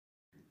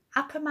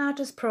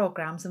Appamada's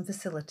programmes and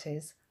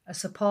facilities are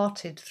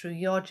supported through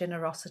your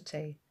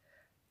generosity.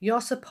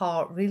 Your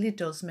support really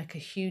does make a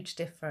huge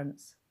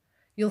difference.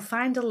 You'll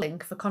find a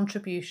link for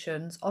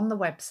contributions on the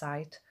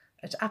website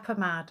at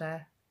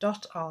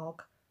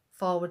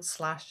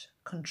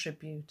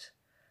appamada.org/contribute.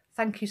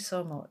 Thank you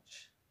so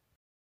much.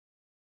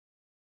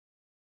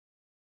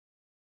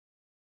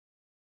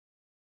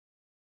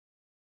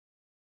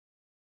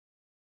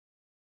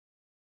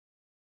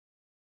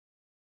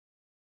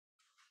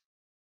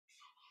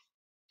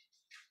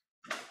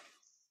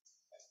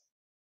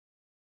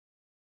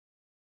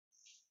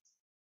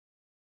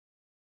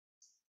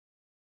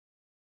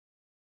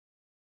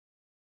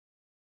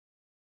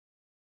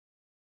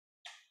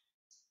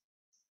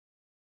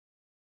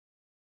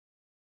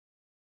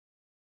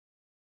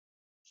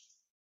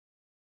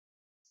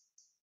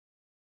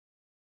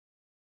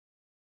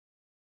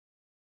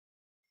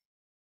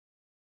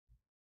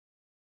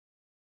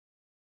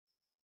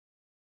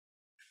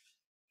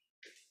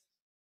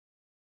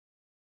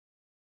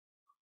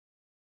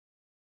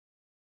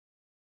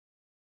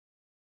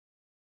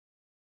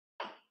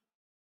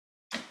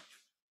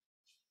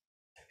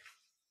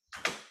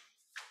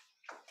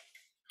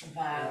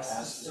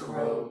 Vast is the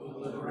robe of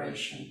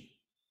liberation,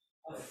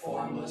 a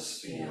formless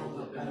field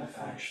of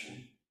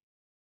benefaction,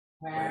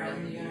 where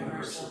in the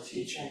universal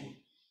teaching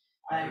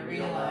I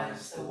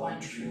realize the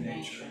one true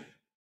nature,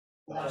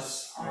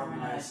 thus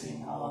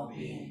harmonizing all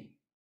being.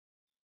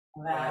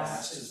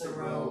 Vast is the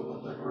robe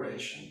of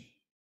liberation,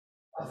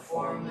 a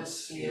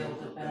formless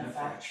field of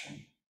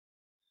benefaction,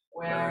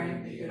 where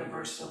in the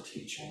universal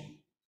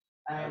teaching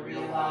I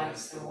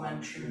realize the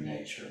one true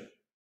nature,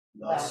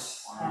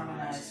 thus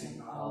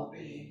harmonizing all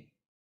being.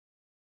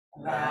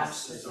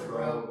 Vast is the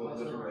robe of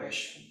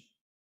liberation,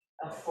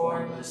 a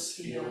formless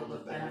field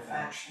of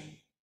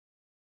benefaction,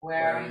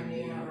 where in the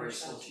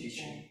universal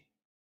teaching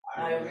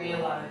I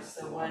realize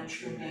the one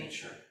true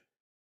nature,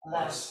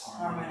 thus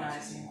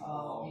harmonizing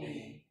all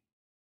being.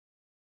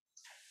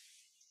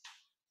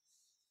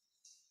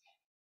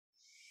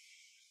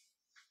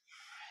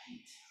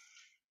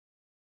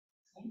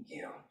 Thank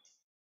you.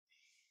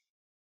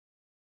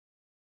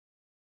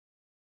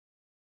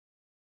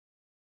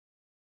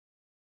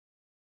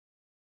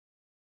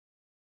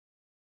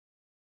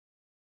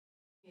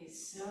 Okay,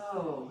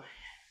 so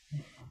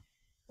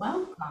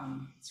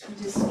welcome. It's good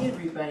to see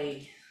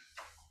everybody.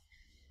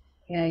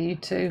 Yeah, you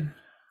too.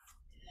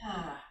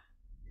 Yeah.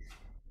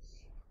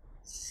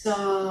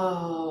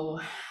 So,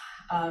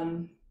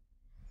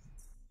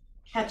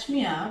 catch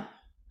me up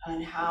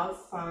on how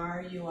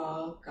far you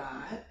all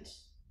got,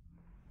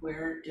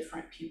 where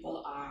different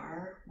people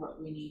are,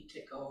 what we need to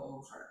go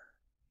over.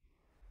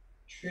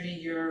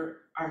 Trudy,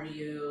 are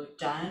you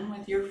done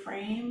with your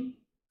frame?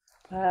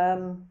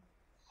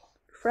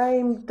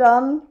 Frame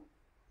done.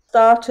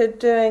 Started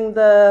doing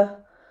the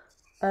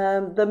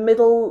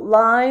middle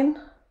line.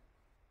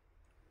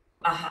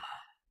 Aha.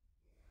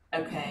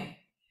 Okay.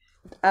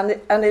 And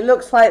it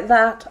looks like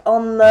that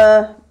on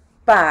the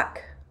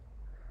back.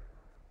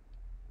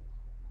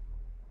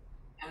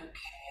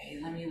 Okay,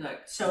 let me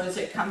look. So is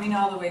it coming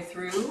all the way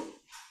through?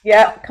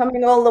 Yeah,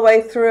 coming all the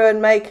way through and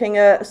making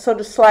a sort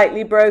of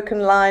slightly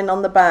broken line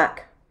on the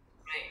back.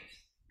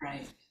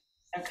 Right.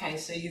 Okay,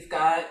 so you've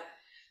got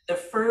the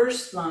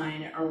first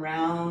line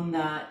around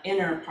the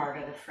inner part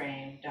of the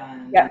frame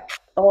done. Yeah,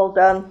 all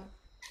done,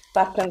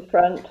 back and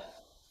front.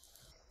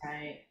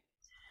 Right.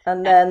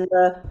 And then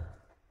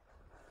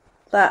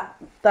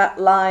that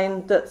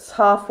line that's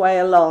halfway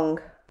along.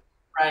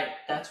 Right,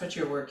 that's what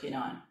you're working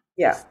on.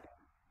 Yeah.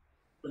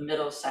 The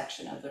middle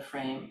section of the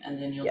frame,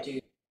 and then you'll do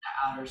the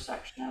outer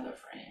section of the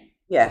frame.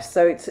 Yes,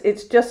 so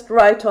it's just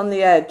right on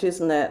the edge,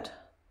 isn't it?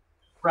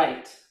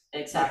 Right,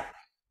 exactly.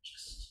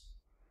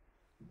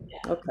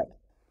 Okay.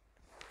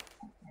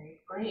 Okay,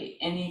 great.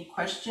 Any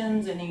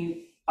questions?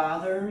 Any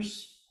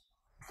bothers?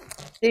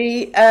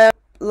 The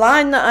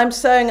line that I'm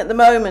sewing at the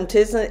moment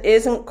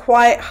isn't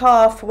quite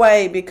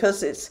halfway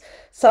because it's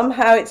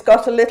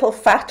got a little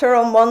fatter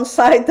on one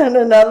side than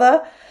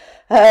another.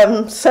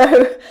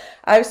 So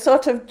I've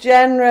sort of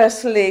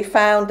generously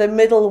found a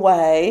middle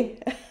way.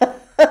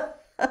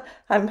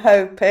 I'm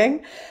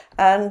hoping,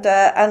 and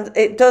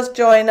it does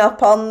join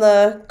up on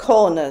the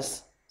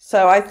corners.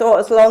 So I thought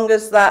as long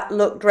as that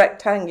looked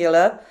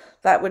rectangular,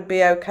 that would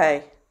be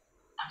okay.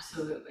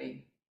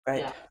 Absolutely.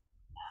 Right. Yeah.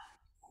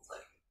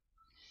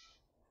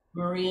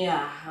 Maria,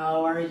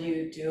 how are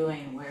you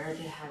doing? Where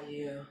have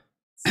you?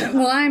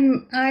 Well,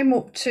 I'm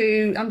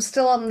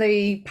still on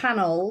the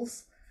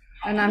panels,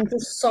 and I'm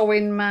just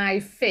sewing my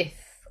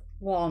fifth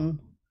one.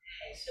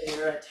 Okay, so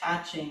you're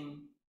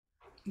attaching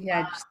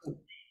Yeah,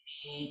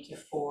 A to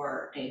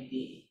 4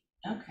 AB.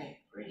 Okay,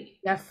 great.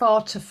 yeah,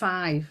 4 to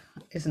 5,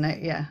 isn't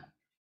it? Yeah.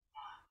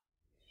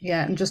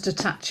 Yeah, I'm just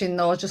attaching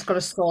those. Just got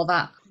to sew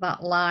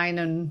that line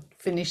and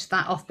finish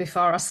that off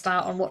before I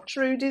start on what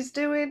Trudy's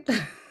doing.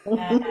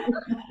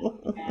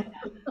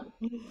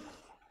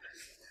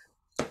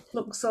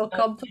 Looks so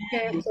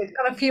complicated.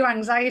 Got a few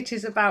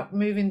anxieties about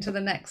moving to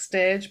the next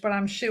stage, but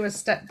I'm sure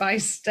step by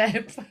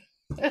step.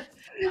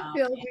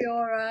 You'll be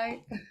all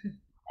right.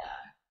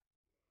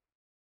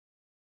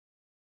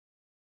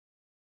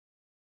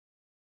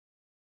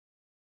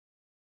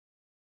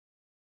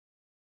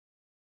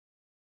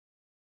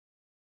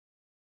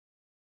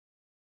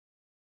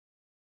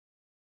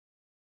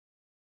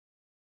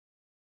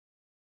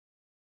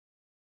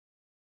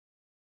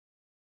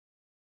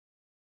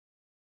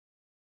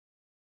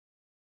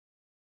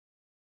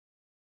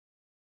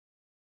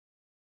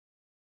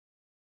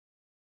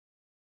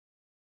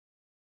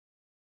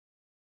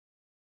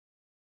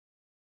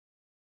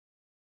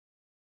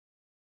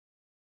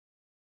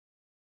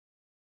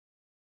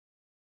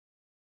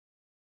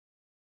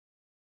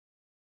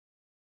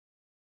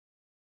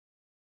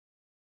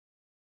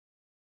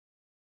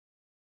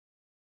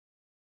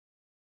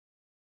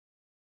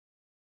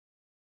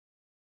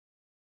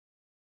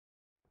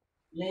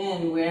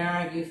 Lynne, where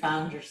have you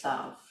found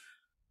yourself?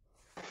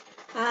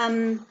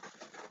 I've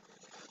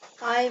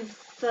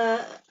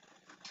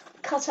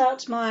cut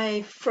out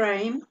my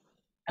frame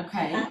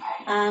Okay.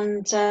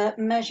 and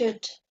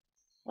measured.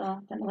 I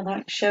don't know whether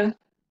I can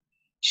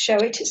show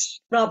it. It's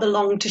rather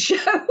long to show.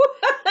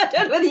 I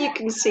don't know whether you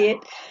can see it.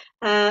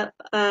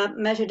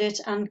 Measured it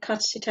and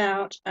cut it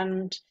out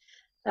and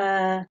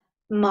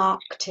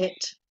marked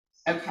it.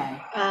 Okay.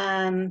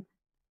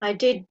 I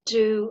did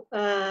do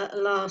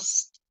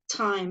last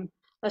time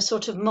a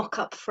sort of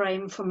mock-up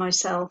frame for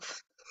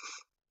myself,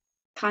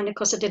 kind of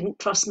because I didn't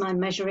trust my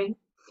measuring.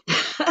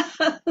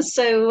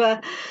 so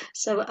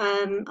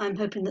I'm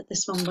hoping that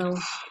this one will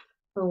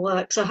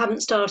work. So I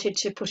haven't started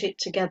to put it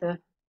together.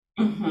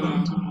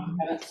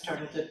 Haven't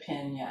started to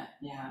pin yet.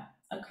 Yeah.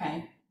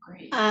 Okay.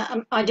 Great.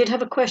 I did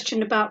have a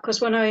question about, because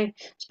when I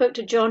spoke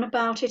to John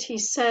about it, he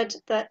said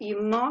that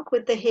you mark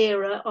with the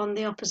Hera on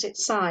the opposite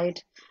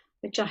side,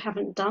 which I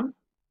haven't done.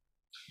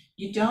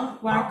 You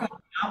don't mark on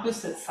the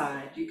opposite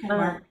side. You can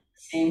mark the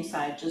same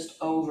side,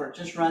 just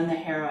run the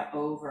Hera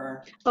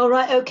over. Oh,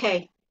 right.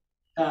 Okay.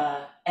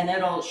 And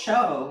it'll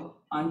show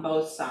on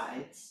both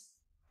sides.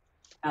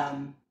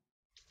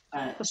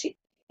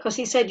 Because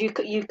he said you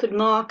could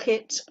mark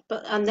it,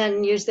 and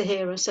then use the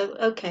Hera. So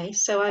okay,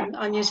 so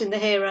I'm using the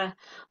Hera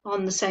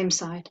on the same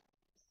side.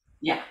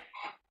 Yeah.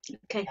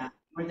 Okay. Yeah,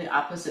 or the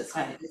opposite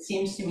side. It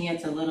seems to me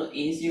it's a little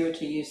easier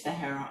to use the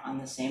Hera on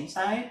the same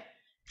side.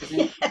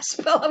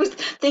 Yes. Well, I was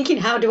thinking,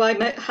 how do I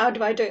do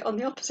it on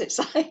the opposite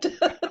side?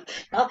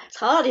 It's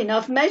hard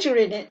enough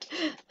measuring it.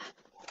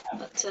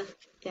 But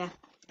yeah.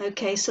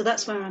 Okay. So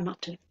that's where I'm up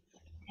to.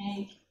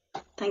 Hey,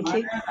 Thank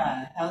you.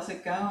 How's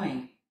it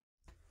going?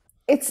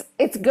 It's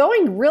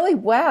going really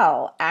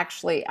well,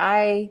 actually.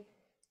 I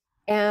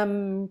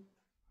am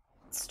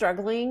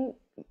struggling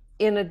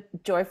in a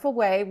joyful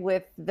way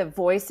with the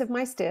voice of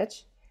my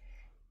stitch,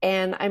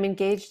 and I'm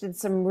engaged in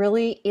some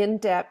really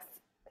in-depth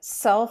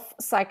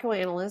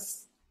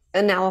self-psychoanalysis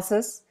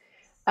analysis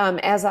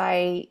as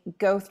I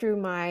go through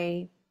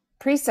my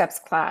precepts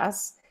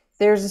class.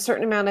 There's a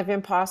certain amount of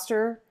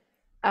imposter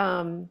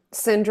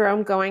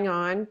syndrome going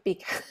on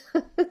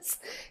because,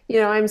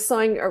 I'm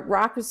sewing a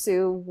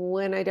rakusu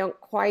when I don't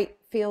quite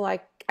feel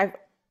like I've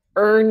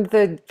earned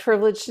the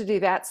privilege to do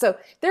that. So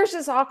there's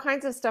just all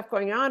kinds of stuff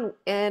going on,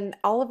 and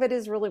all of it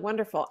is really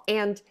wonderful.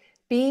 And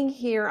being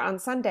here on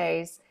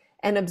Sundays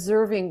and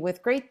observing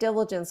with great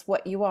diligence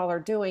what you all are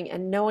doing,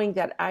 and knowing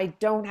that I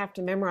don't have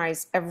to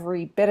memorize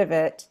every bit of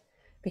it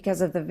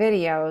because of the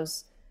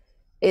videos,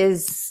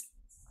 is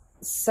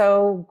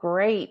so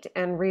great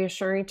and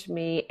reassuring to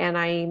me, and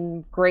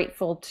I'm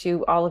grateful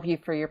to all of you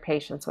for your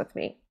patience with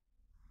me.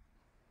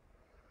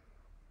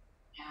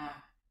 Yeah.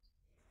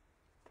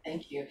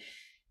 Thank you.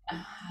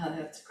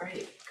 That's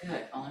great.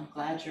 Good. Well, I'm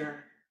glad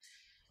you're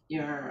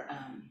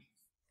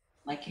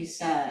like you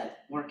said,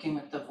 working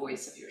with the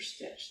voice of your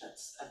stitch.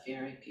 That's a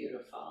very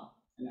beautiful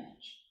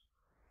image.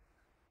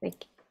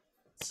 Thank you.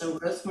 So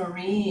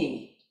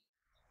Rosemary,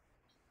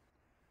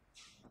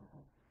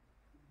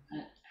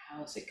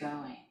 how's it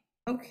going?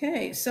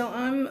 Okay, so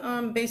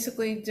I'm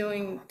basically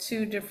doing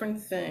two different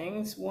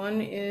things.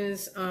 One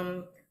is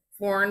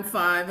 4 and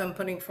 5. I'm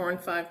putting 4 and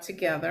 5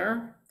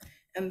 together,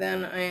 and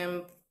then I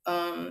am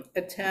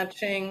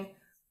attaching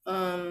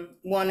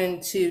 1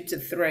 and 2 to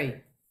 3.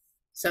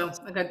 So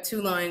I got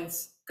 2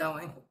 lines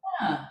going.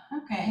 Yeah,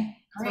 okay,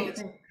 great.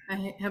 So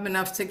I have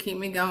enough to keep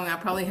me going. I'll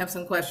probably have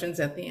some questions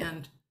at the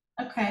end.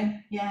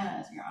 Okay,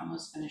 yeah, you're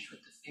almost finished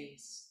with the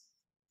face.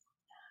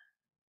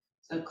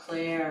 So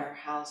Claire,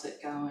 how's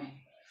it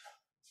going?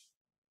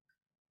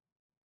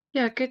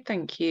 Yeah, good,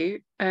 thank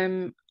you.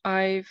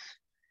 I've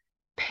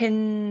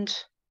pinned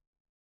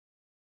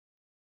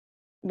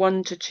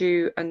 1 to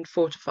 2 and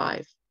 4 to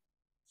 5.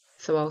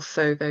 So I'll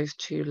sew those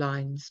 2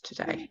 lines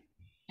today.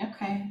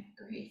 Okay,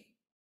 great.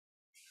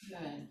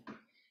 Good.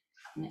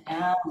 And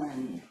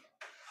Ellen,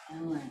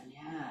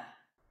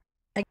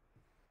 yeah.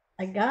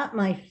 I got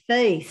my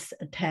face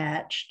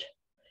attached,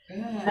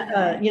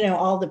 Good.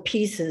 all the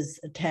pieces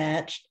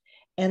attached,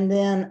 and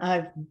then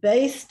I've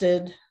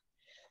basted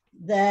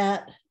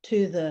that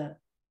to the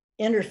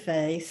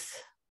interface,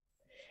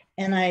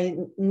 and I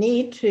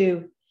need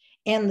to,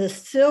 and the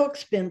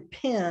silk's been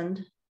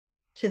pinned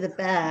to the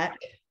back,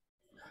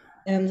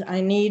 and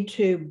I need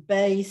to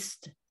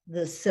baste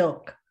the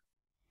silk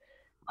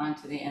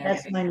onto the interface.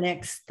 That's my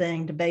next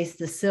thing, to baste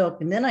the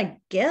silk. And then I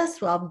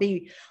guess I'll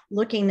be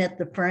looking at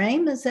the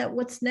frame. Is that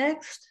what's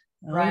next?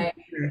 Right.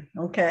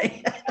 Oh,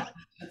 okay.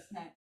 What's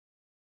next?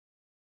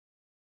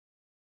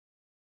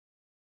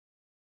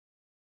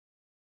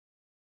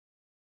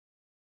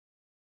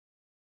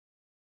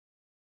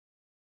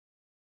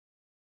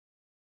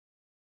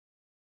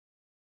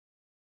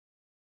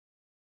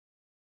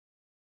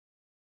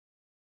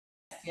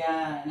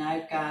 Yeah, and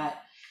I've got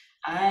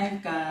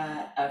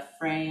a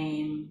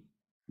frame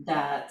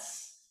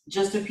that's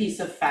just a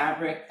piece of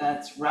fabric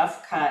that's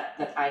rough cut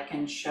that I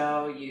can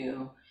show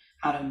you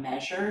how to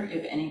measure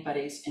if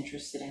anybody's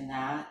interested in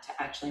that, to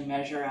actually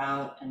measure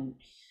out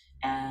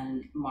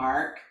and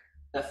mark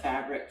the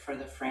fabric for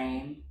the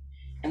frame.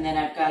 And then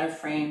I've got a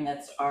frame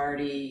that's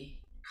already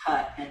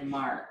cut and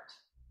marked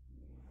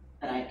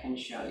that I can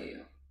show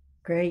you.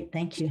 Great,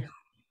 thank you.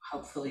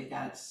 Hopefully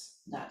that's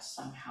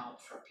some help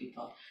for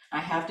people. I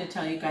have to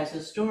tell you guys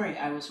a story.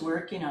 I was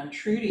working on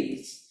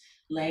Trudy's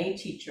lay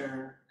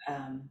teacher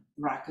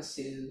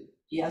rakusu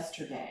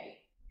yesterday,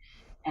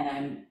 and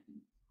I'm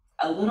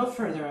a little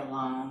further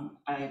along.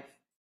 I've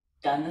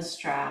done the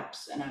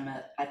straps and I'm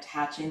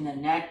attaching the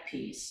neck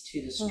piece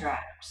to the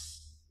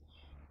straps.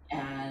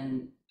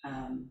 And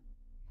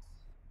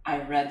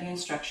I read the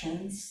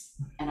instructions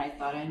and I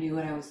thought I knew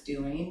what I was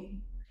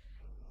doing,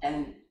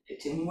 and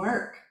it didn't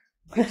work.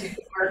 It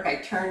didn't work.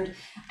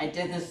 I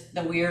did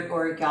the weird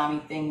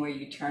origami thing where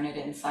you turn it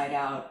inside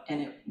out,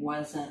 and it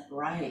wasn't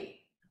right.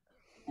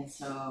 And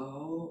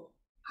so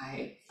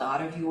I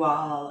thought of you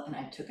all and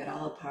I took it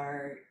all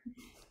apart,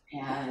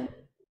 and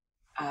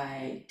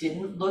I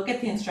didn't look at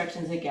the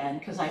instructions again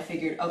because I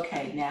figured,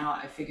 okay, now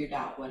I figured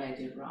out what I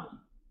did wrong.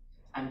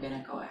 I'm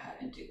gonna go ahead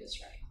and do this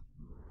right.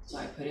 So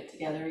I put it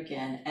together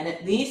again, and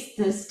at least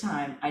this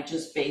time I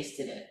just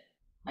basted it.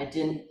 I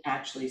didn't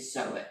actually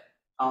sew it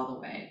all the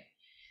way.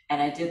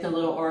 And I did the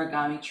little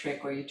origami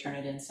trick where you turn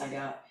it inside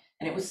out,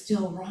 and it was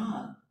still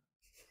wrong.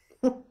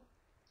 I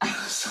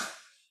was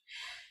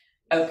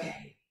like,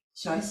 okay.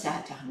 So I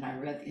sat down and I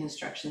read the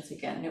instructions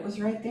again, and it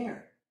was right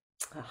there.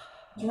 It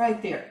was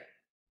right there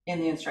in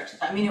the instructions.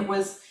 I mean, it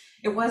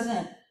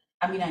wasn't,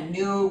 I mean, I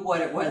knew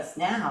what it was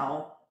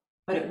now,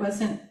 but it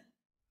wasn't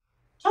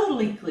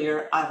totally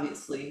clear,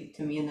 obviously,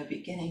 to me in the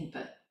beginning,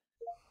 but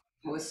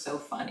it was so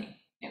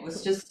funny. It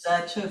was just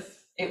such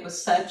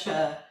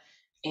a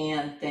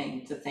and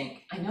thing to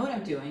think, I know what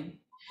I'm doing.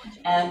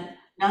 And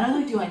not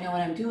only do I know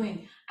what I'm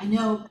doing, I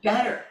know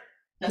better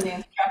than the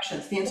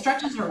instructions. The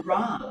instructions are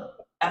wrong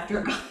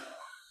after,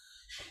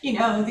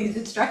 these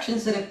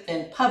instructions that have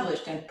been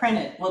published and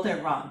printed, well,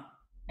 they're wrong.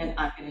 And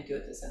I'm going to do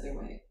it this other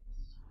way.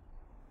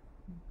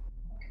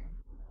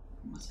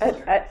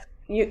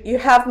 You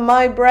have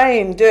my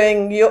brain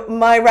doing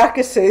my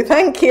rakusu.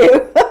 Thank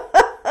you.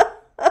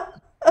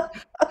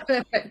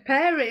 Perfect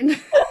pairing.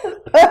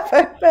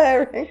 Perfect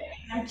pairing.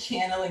 I'm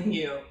channeling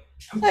you.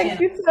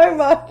 Thank you so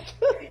much.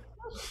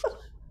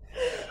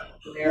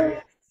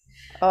 Hilarious.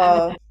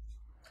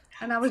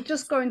 And I was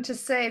just going to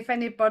say, if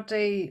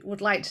anybody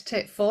would like to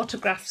take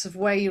photographs of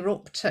where you're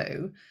up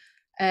to,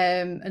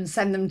 and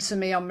send them to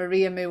me on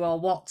Mariamoo or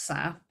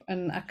WhatsApp,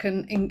 and I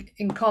can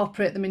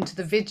incorporate them into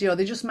the video.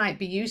 They just might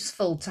be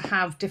useful to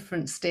have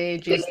different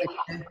stages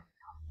that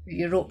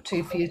you're up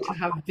to for you to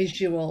have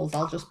visuals.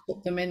 I'll just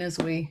put them in as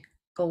we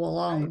go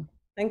along.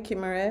 Thank you,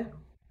 Maria.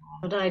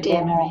 Good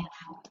idea, Maria.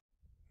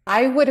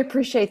 I would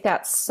appreciate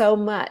that so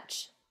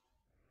much,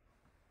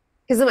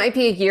 because it might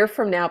be a year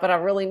from now, but I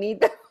really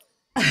need them.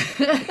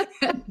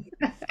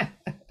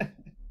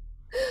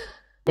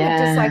 I'd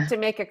just like to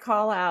make a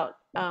call out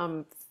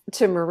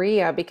to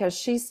Maria, because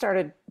she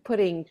started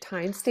putting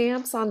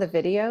timestamps on the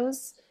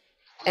videos,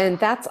 and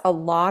that's a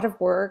lot of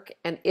work,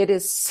 and it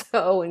is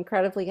so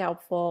incredibly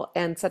helpful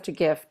and such a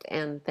gift,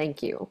 and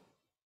thank you.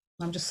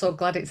 I'm just so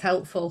glad it's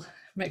helpful.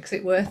 Makes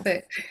it worth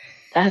it.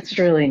 That's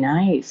really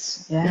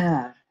nice.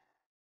 Yeah.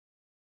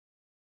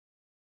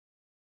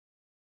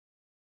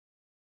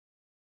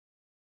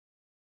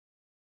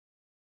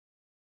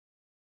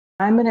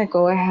 I'm going to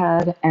go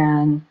ahead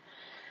and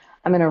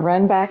I'm going to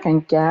run back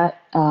and get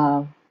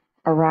a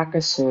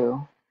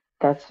rakusu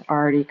that's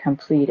already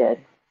completed.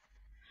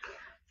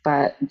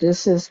 But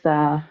this is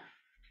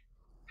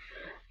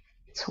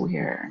it's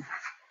weird.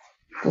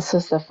 This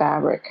is the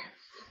fabric.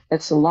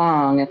 It's a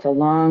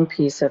long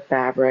piece of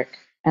fabric.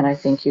 And I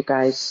think you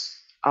guys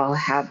all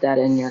have that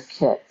in your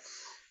kit.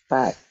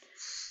 But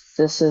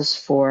this is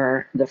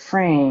for the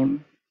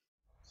frame.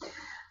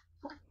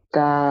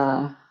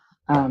 The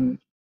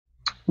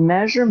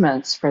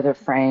measurements for the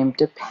frame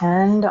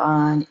depend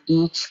on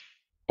each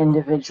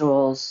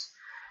individual's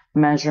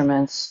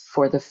measurements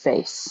for the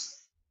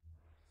face.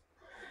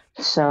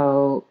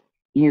 So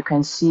you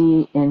can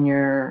see in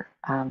your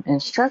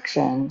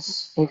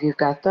instructions, if you've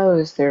got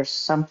those, there's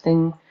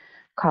something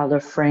called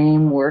a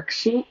frame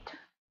worksheet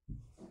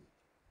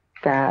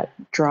that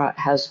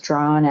has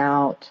drawn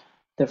out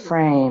the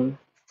frame,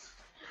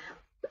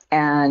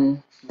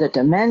 and the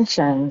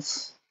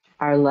dimensions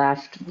are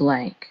left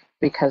blank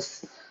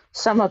because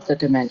some of the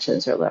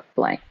dimensions are left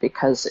blank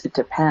because it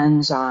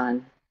depends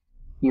on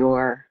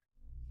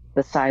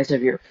the size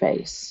of your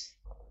face.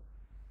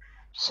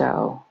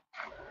 So,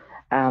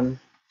 I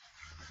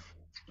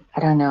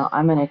don't know.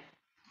 I'm going to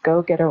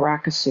go get a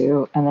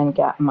Rakusu and then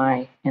get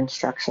my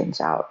instructions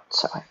out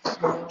so I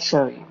can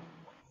show you.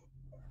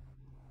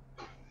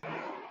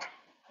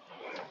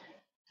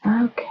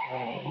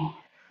 Okay,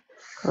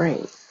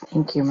 great.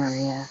 Thank you,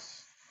 Maria.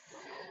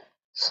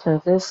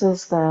 So this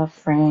is the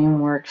frame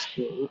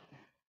worksheet.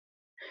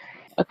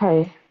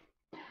 Okay,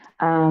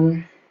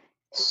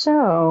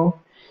 so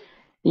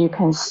you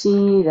can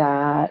see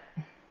that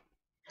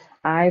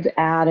I've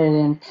added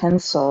in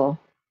pencil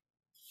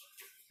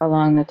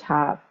along the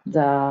top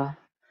the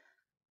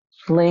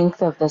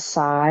length of the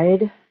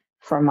side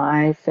for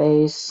my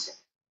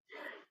face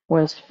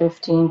was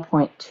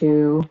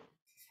 15.2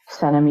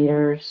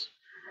 centimeters.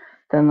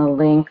 Then the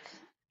length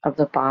of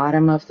the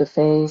bottom of the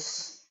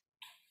face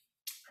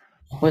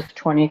was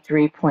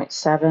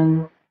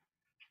 23.7.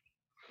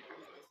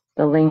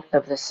 The length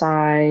of the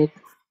side,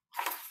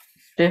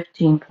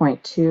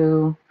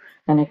 15.2.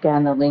 And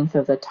again, the length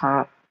of the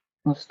top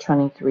was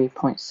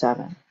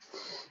 23.7.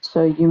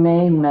 So you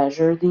may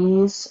measure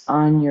these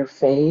on your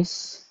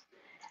face,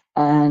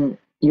 and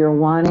you're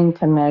wanting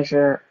to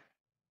measure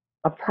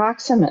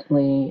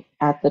approximately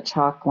at the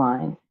chalk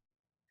line,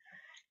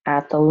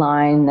 at the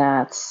line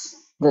that's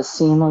the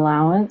seam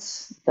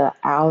allowance, the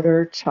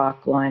outer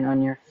chalk line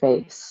on your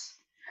face.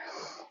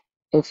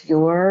 If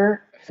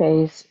your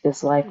face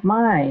is like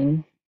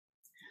mine,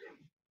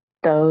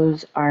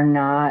 those are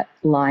not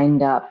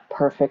lined up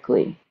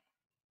perfectly.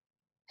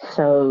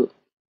 So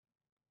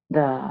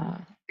the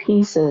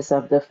pieces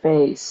of the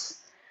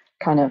face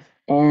kind of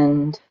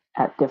end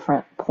at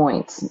different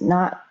points,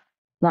 not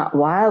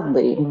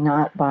wildly,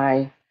 not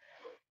by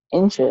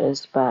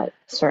inches, but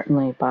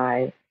certainly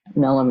by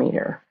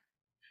millimeter.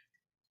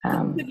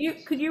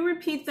 Could you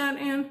repeat that,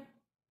 Anne?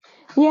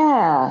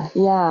 Yeah.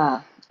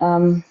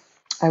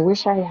 I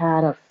wish I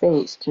had a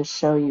face to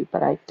show you,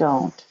 but I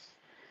don't.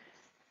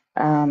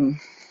 But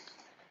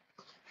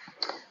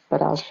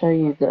I'll show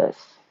you this.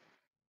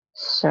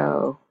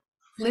 So,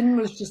 Lynne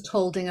was just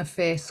holding a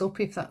face up,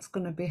 if that's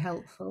going to be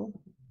helpful.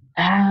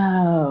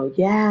 oh,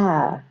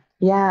 yeah.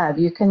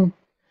 You can.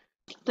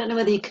 Don't know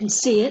whether you can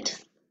see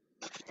it.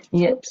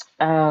 Yeah. Oops.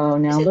 Oh,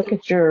 now look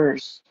at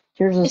yours.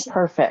 Yours is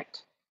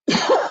perfect.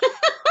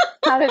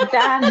 How did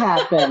that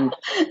happen?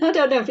 I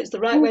don't know if it's the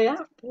right way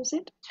out, is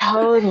it?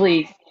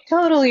 Totally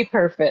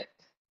perfect.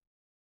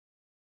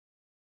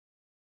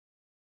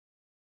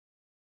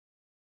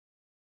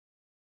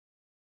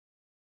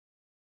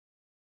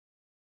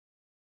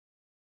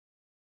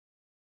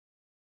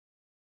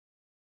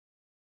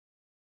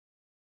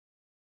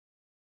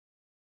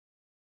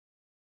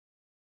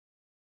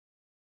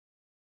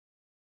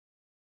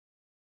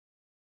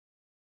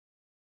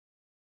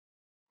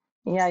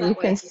 Yeah, you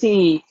can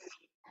see.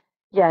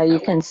 Yeah, you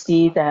can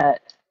see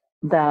that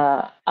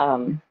the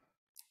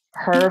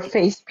her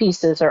face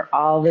pieces are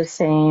all the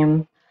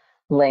same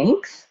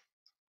length.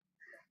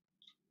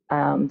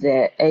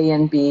 The A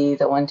and B,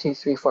 the 1, 2,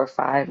 3, 4,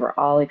 5 are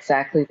all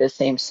exactly the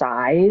same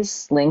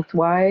size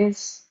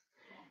lengthwise,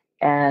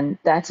 and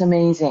that's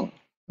amazing.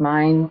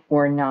 Mine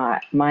were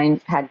not.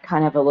 Mine had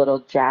kind of a little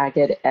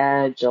jagged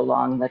edge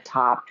along the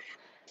top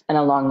and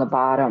along the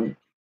bottom.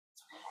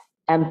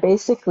 And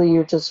basically,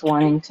 you're just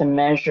wanting to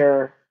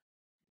measure,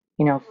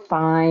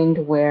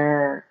 find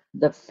where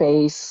the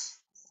face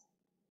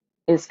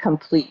is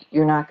complete.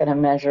 You're not going to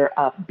measure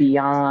up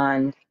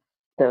beyond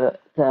the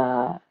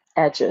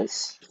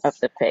edges of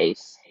the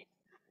face.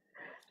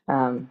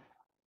 But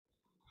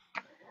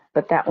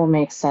that will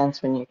make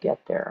sense when you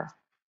get there.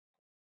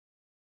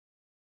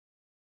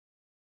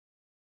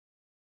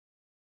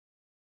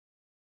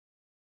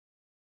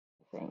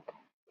 I think.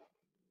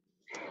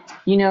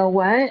 You know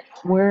what?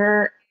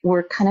 We're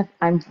kind of.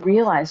 I'm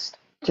realized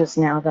just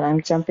now that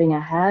I'm jumping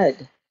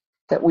ahead,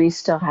 that we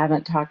still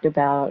haven't talked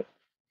about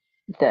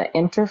the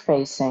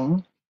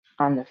interfacing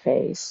on the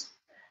face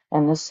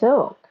and the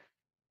silk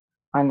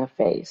on the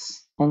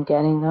face and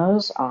getting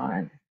those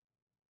on.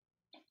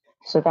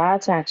 So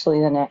that's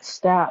actually the next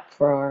step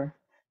for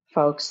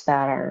folks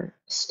that are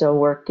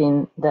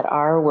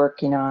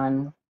working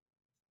on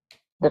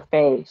the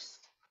face.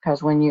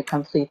 Because when you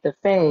complete the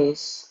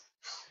face,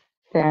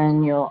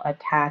 then you'll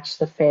attach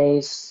the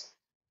face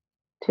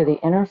to the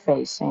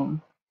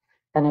interfacing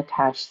and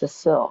attach the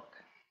silk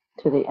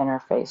to the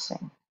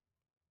interfacing.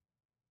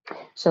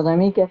 So let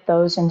me get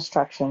those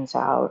instructions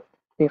out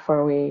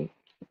before we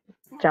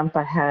jump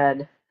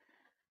ahead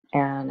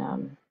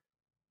and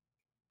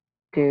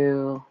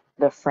do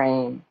the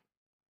frame.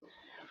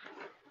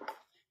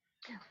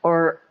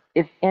 Or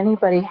if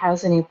anybody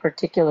has any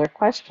particular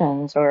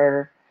questions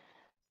or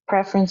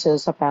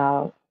preferences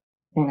about,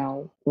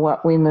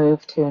 what we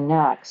move to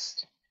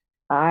next,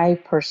 I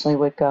personally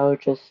would go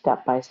just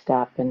step by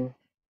step and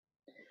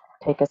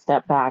take a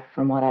step back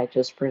from what I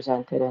just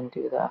presented and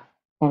do the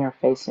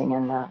interfacing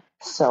and the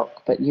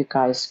silk, but you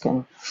guys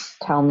can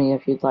tell me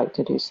if you'd like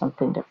to do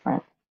something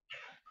different.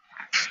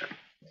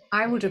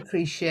 I would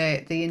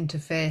appreciate the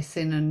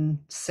interfacing and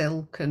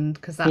silk, and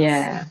because that's,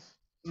 Yeah,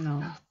 you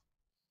know.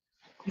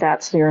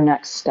 that's your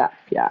next step,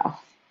 yeah.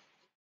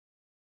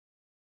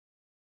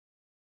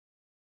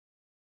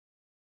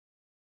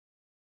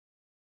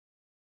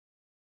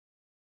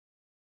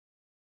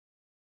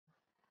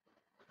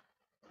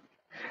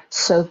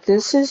 So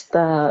this is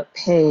the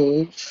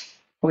page,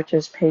 which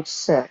is page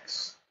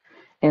 6,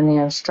 in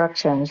the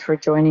instructions for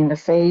joining the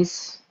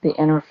face, the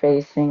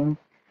interfacing,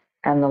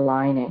 and the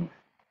lining.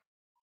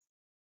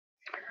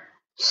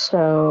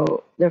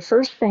 So the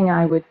first thing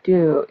I would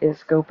do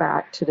is go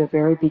back to the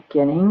very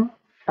beginning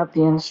of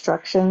the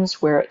instructions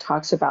where it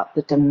talks about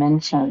the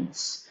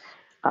dimensions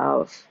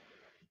of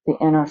the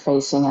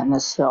interfacing and the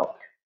silk.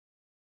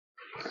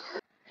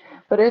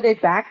 But are they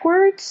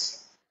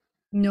backwards?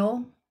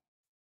 No.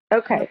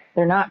 Okay,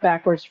 they're not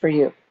backwards for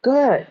you.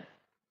 Good.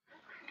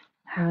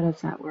 How does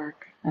that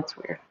work? That's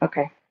weird.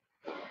 Okay.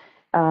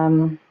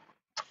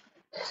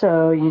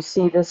 So you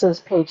see this is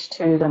page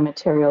 2, the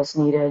materials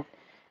needed,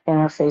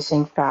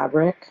 interfacing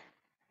fabric.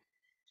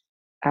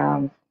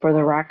 For the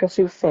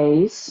Rakasu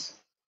face,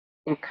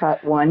 you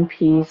cut one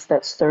piece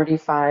that's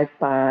 35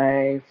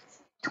 by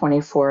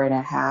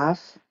 24.5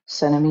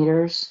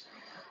 centimeters.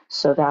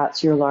 So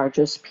that's your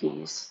largest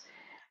piece.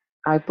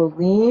 I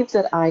believe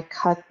that I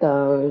cut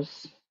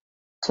those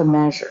to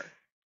measure.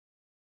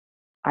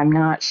 I'm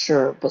not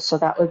sure, but so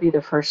that would be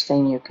the first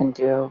thing you can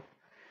do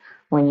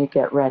when you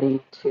get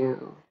ready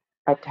to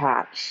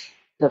attach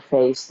the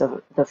face,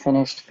 the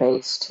finished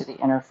face to the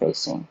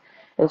interfacing.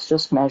 Is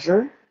just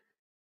measure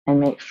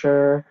and make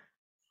sure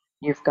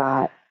you've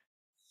got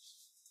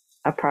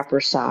a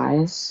proper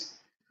size.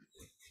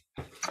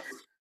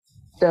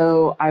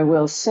 So I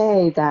will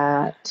say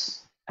that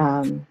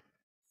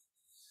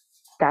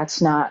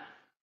that's not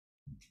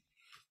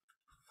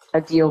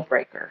a deal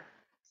breaker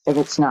if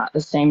it's not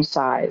the same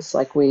size.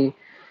 Like we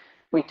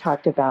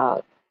talked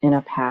about in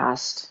a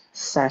past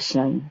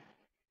session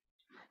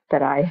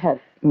that I had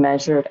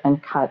measured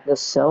and cut the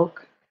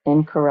silk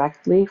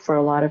incorrectly for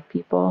a lot of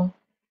people,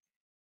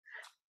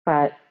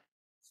 but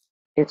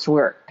it's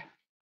worked.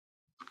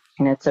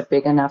 And it's a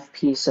big enough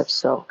piece of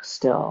silk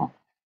still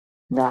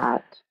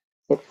that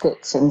it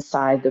fits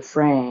inside the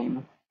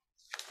frame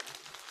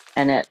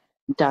and it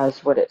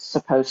does what it's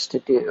supposed to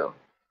do,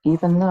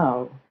 even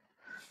though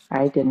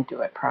I didn't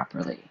do it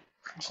properly,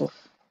 which is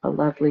a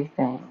lovely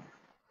thing.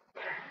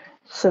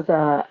 So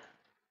the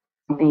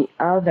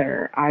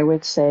other, I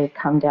would say,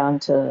 come down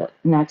to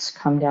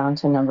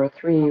number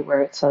 3,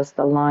 where it says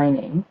the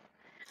lining,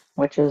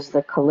 which is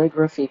the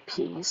calligraphy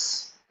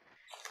piece,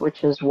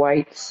 which is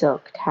white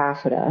silk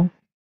taffeta.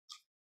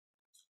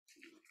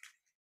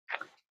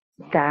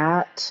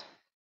 That,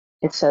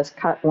 it says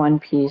cut one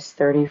piece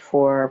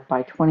 34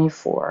 by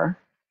 24.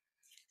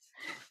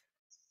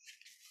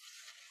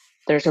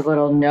 There's a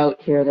little note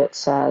here that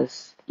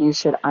says you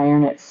should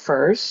iron it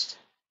first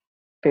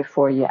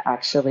before you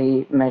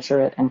actually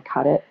measure it and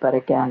cut it. But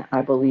again,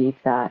 I believe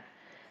that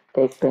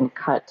they've been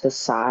cut to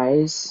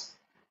size,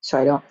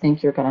 so I don't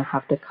think you're going to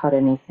have to cut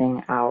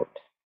anything out.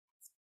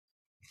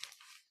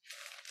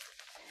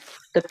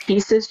 The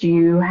pieces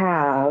you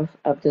have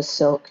of the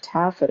silk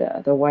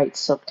taffeta, the white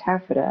silk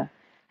taffeta,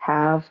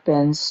 have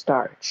been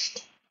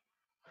starched,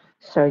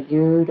 so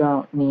you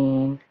don't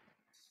need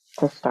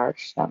to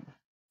starch them.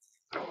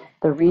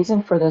 The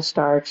reason for the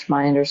starch,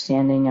 my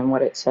understanding and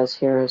what it says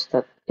here, is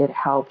that it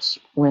helps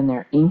when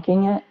they're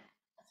inking it,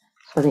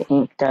 so the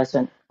ink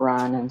doesn't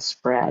run and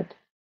spread,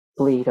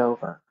 bleed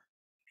over.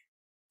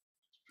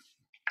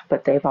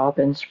 But they've all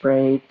been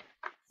sprayed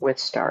with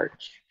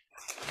starch.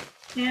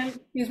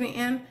 Excuse me,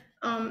 Anne.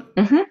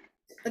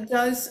 Mm-hmm.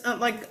 Does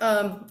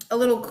a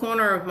little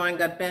corner of mine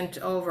got bent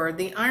over.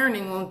 The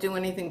ironing won't do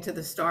anything to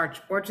the starch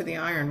or to the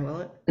iron,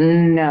 will it?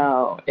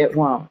 No, it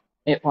won't.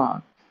 It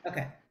won't.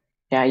 Okay.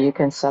 Yeah, you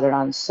can set it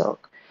on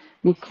silk.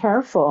 Be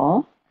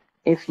careful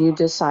if you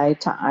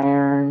decide to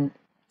iron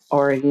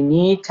or you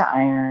need to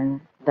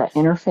iron the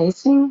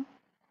interfacing,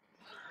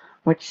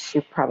 which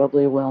you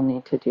probably will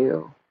need to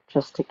do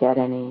just to get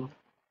any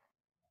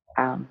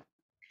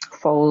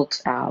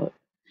folds out.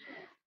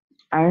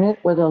 Iron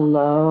it with a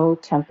low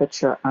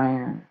temperature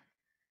iron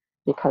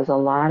because a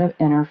lot of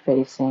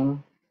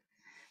interfacing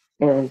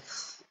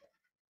is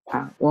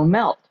will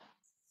melt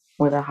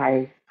with a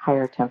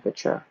higher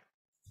temperature.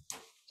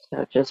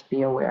 So just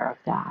be aware of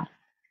that.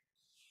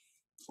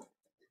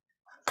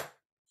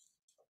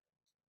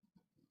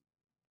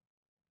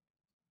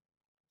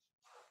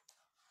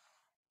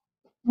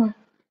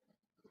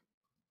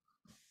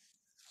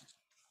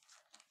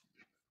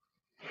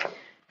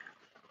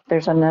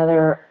 There's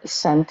another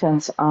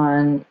sentence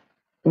on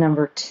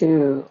number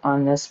 2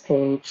 on this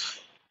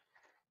page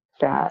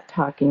that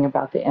talking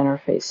about the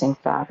interfacing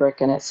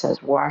fabric, and it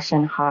says wash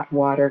in hot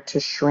water to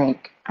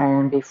shrink,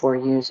 iron before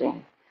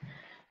using.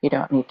 You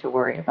don't need to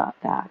worry about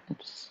that.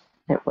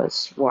 It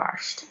was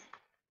washed.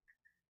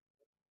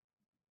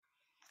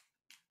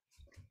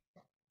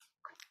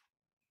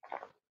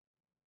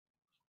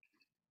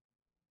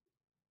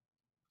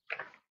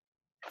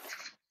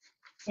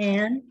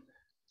 And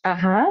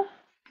Uh-huh.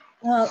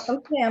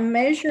 okay, I'm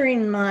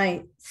measuring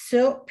my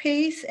silk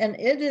piece and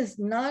it is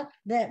not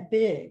that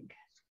big.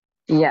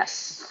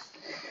 Yes.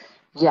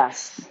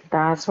 Yes.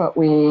 That's what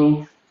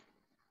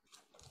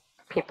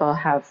people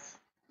have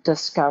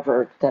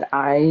discovered, that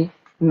I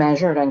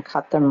measured and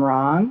cut them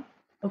wrong.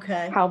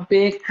 Okay. How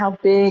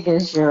big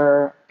is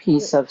your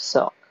piece of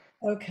silk?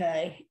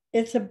 Okay.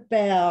 It's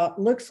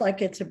looks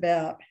like it's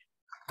about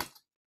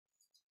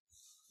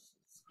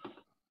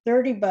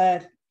 30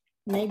 by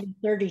maybe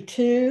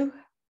 32.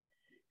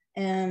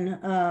 And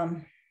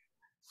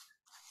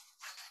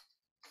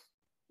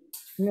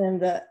then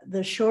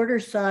the shorter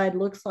side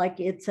looks like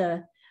it's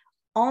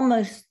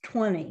almost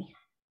 20.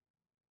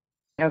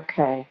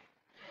 Okay.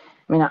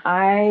 I mean,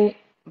 I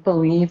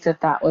believe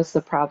that was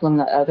the problem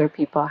that other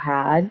people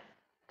had,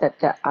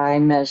 that I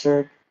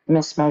mismeasured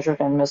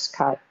and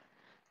miscut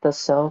the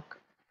silk.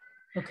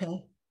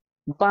 Okay.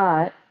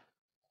 But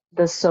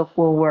the silk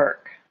will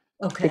work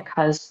Okay.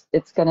 because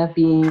it's going to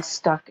be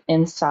stuck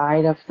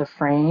inside of the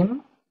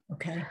frame.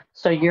 Okay.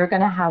 So you're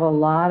going to have a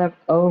lot of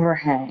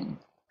overhang.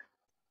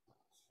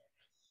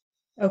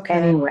 Okay.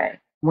 Anyway,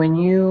 when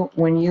you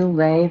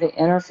lay the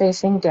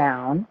interfacing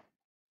down,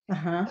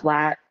 Uh-huh.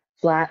 flat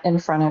in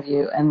front of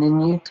you, and then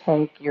you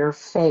take your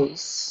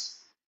face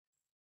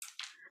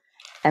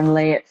and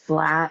lay it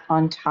flat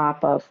on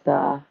top of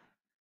the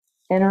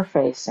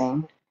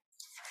interfacing.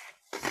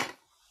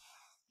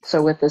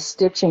 So with the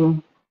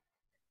stitching,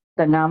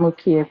 the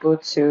Namukie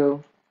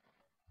Butsu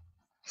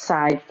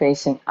side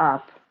facing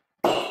up,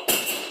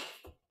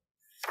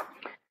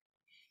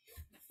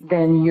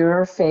 then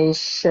your face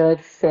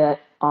should fit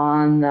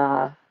on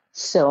the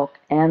silk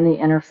and the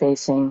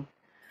interfacing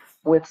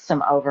with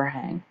some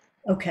overhang.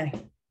 Okay.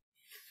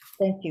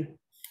 Thank you.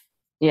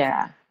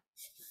 Yeah.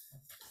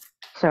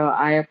 So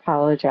I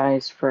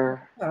apologize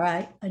for. All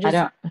right.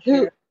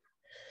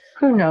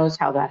 Who knows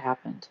how that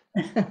happened.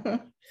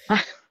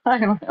 I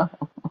don't know.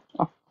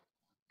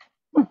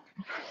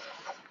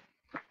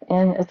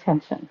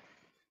 Inattention.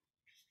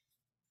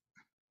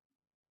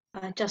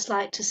 I'd just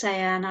like to say,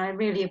 Anne, I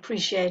really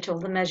appreciate all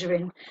the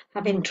measuring,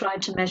 having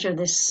tried to measure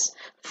this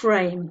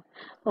frame,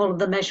 all of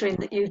the measuring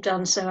that you've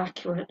done so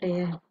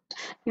accurately,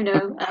 you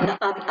know,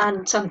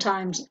 and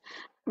sometimes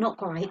not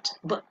quite,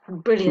 but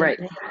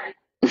brilliantly.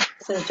 Right.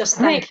 So just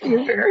Thank thank you.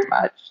 you very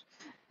much.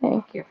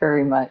 Thank you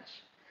very much.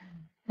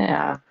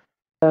 Yeah.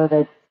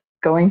 So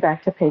going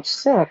back to page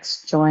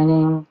 6,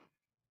 joining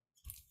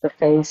the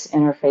face,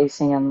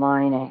 interfacing, and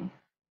lining.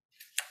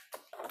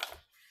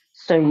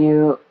 So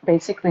you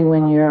basically,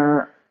 when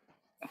your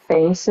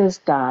face is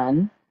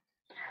done,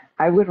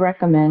 I would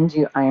recommend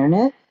you iron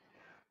it.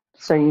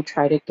 So you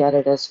try to get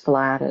it as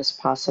flat as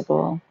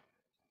possible.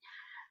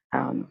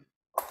 And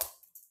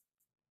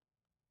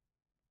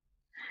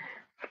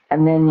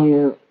then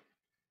you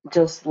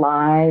just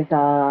lie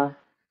the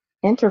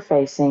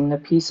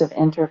piece of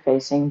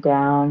interfacing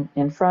down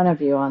in front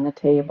of you on the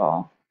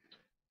table.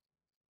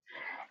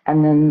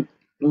 And then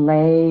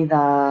lay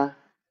the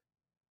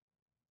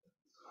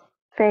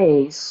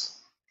face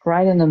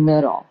right in the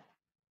middle,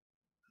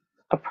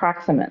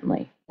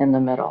 approximately in the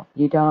middle.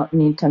 You don't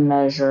need to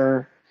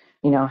measure,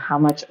 how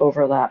much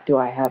overlap do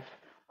I have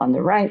on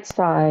the right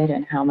side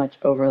and how much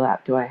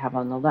overlap do I have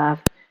on the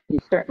left. You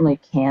certainly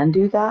can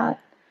do that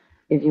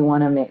if you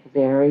want to make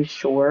very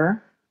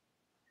sure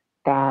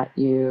that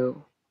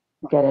you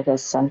get it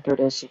as centered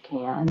as you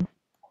can.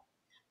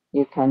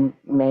 You can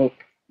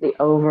make the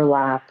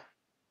overlap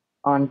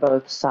on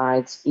both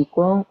sides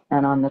equal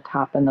and on the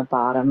top and the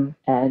bottom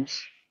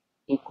edge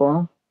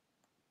equal.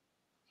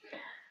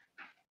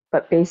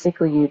 But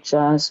basically you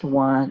just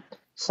want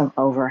some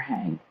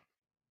overhang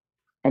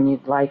and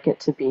you'd like it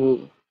to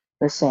be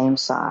the same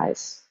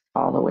size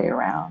all the way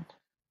around.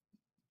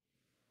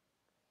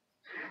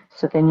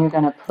 So then you're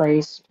going to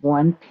place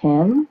one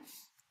pin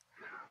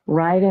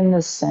right in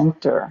the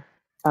center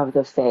of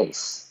the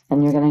face,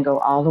 and you're going to go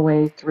all the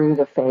way through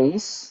the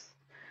face,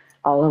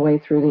 all the way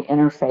through the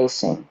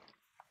interfacing,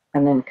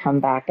 and then come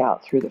back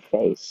out through the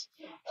face.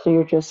 So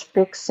you're just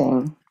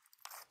fixing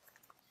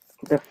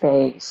the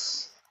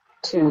face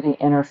to the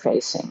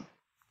interfacing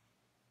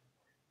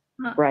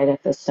right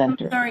at the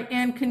center. Sorry,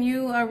 Anne, can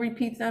you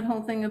repeat that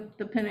whole thing of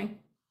the pinning?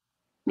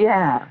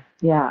 Yeah.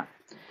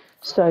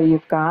 So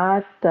you've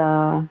got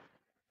the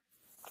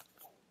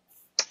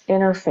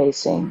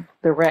interfacing,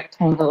 the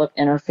rectangle of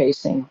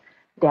interfacing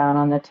down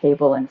on the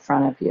table in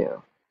front of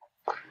you.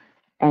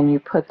 And you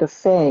put the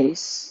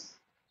face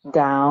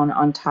down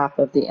on top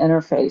of the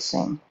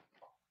interfacing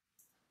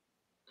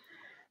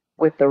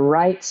with the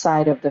right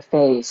side of the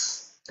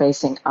face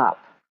facing up.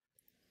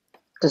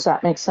 Does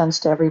that make sense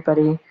to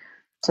everybody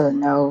to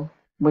know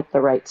what the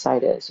right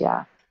side is?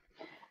 Yeah.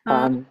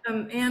 And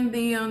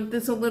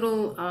there's a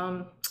little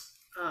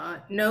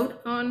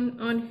note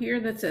on here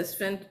that says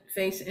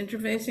face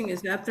interfacing.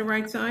 Is that the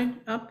right side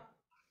up?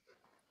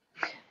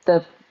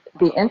 The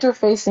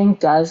interfacing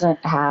doesn't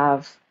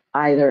have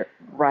either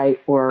right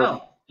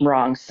or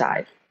wrong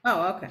side.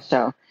 Oh, okay.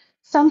 So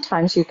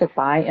sometimes you could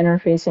buy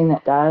interfacing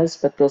that does,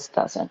 but this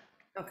doesn't.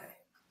 Okay.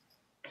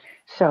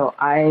 So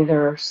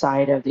either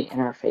side of the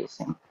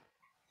interfacing.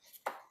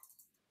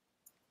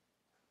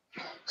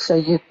 So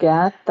you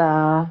get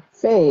the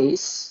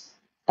face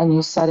and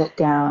you set it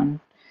down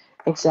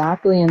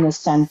exactly in the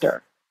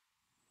center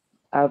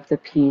of the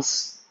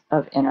piece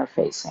of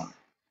interfacing.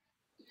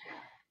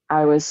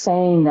 I was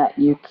saying that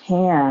you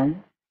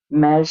can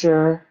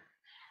measure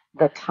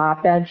the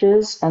top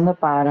edges and the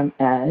bottom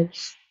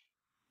edge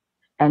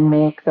and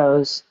make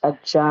those,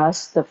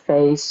 adjust the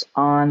face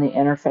on the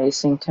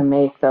interfacing to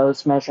make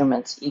those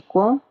measurements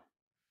equal.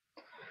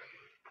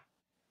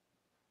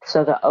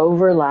 So the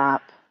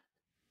overlap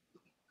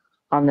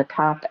on the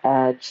top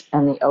edge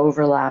and the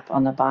overlap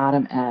on the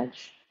bottom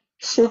edge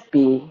should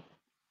be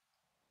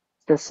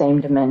the same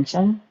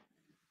dimension.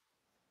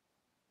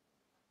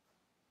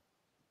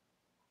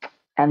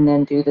 And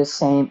then do the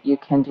same, you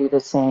can do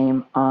the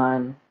same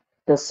on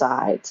the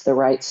sides, the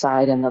right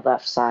side and the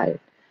left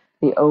side.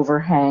 The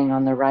overhang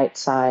on the right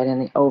side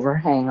and the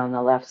overhang on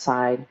the left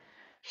side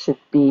should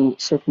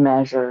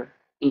measure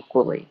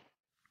equally.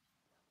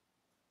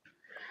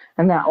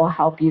 And that will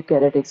help you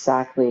get it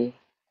exactly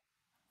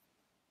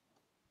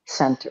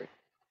centered.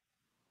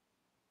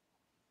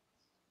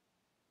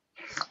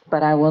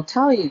 But I will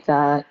tell you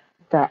that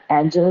the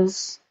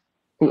edges,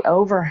 the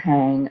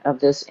overhang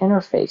of this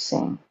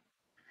interfacing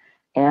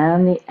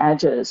and the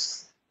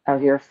edges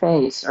of your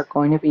face are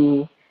going to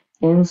be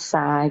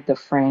inside the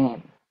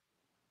frame.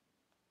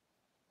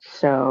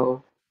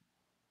 So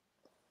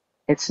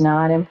it's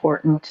not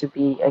important to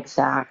be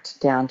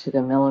exact down to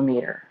the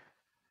millimeter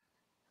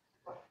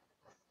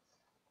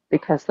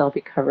because they'll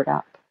be covered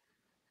up.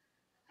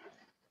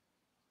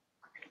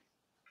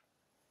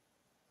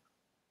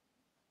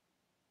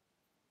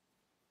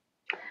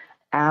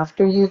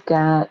 After you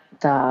get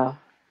the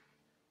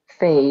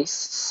face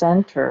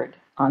centered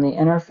on the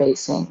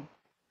interfacing,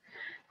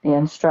 the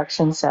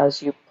instruction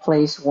says you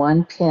place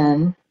one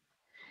pin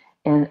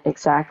in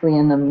exactly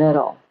in the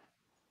middle.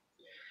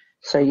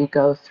 So you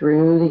go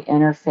through the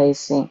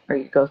interfacing, or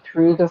you go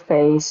through the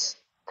face,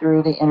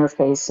 through the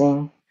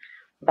interfacing,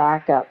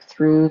 back up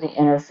through the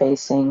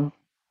interfacing,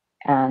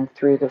 and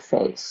through the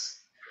face.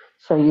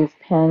 So you've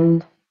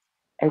pinned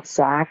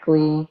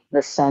exactly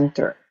the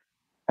center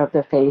of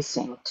the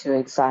facing to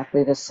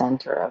exactly the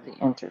center of the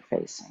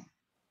interfacing.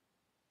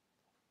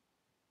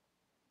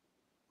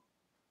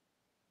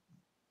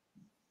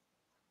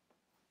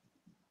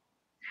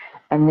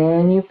 And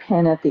then you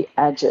pin at the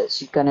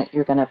edges.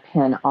 You're gonna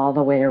pin all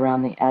the way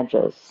around the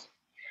edges.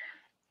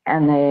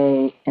 And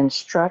they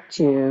instruct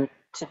you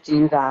to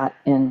do that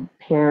in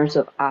pairs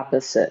of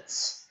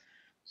opposites.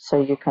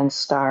 So you can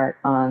start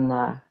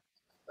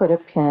put a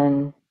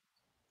pin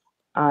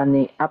on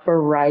the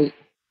upper right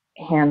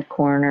hand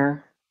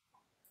corner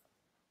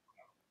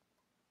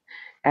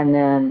and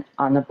then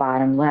on the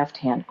bottom left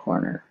hand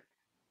corner.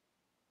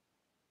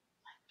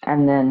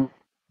 And then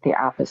the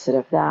opposite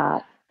of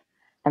that.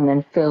 And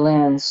then fill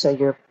in,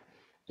 so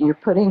you're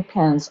putting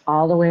pins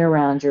all the way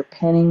around. You're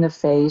pinning the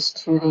face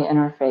to the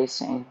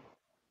interfacing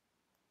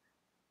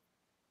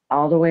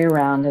all the way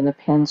around, and the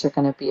pins are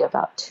going to be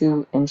about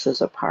 2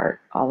 inches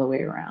apart all the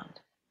way around.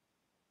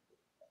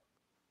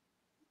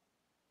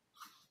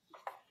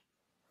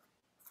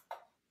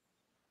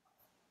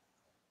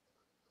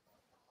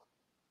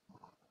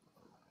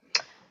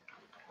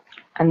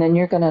 And then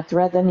you're going to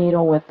thread the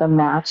needle with the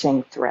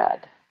matching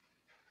thread.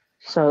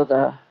 So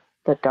the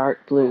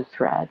dark blue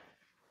thread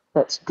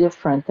that's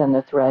different than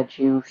the thread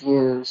you've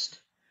used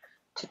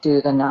to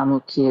do the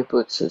Namukia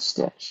Butsu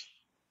stitch.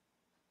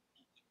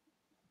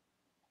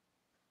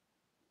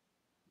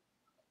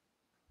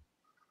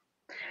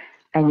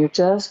 And you're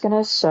just going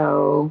to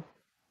sew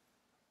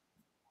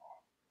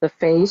the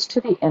face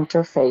to the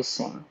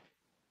interfacing.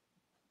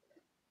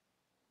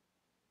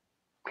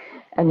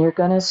 And you're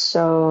going to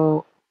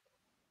sew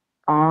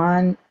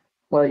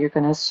you're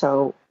going to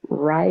sew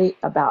right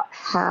about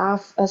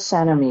 1/2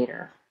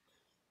 centimeter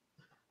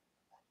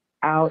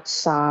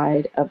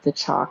outside of the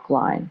chalk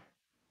line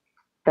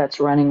that's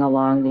running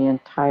along the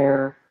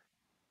entire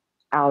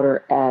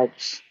outer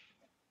edge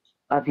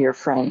of your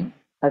frame,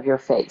 of your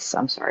face.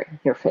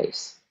 Your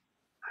face.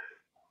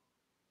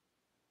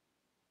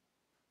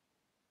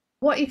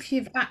 What if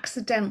you've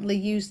accidentally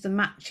used the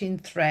matching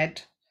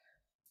thread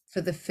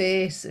for the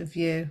face of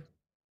your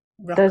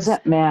rock?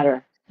 Doesn't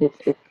matter.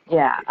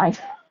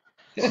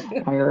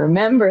 I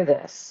remember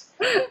this.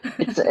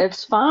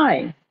 It's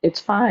fine. It's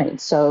fine.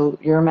 So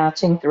your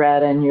matching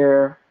thread and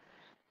your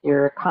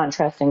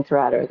contrasting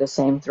thread are the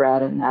same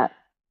thread, and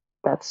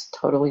that's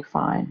totally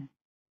fine.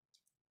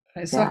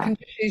 Right, so I can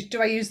use,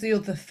 do I use the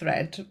other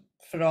thread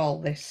for all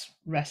this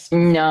rest?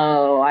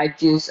 No,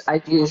 I'd use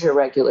your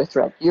regular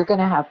thread. You're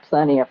going to have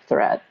plenty of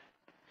thread.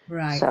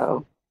 Right.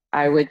 So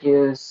I would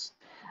use,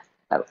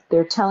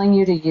 they're telling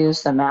you to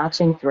use the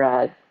matching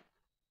thread.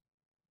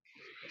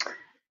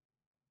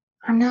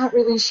 I'm not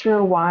really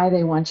sure why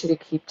they want you to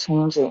keep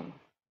changing.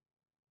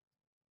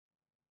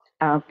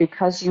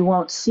 Because you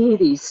won't see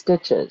these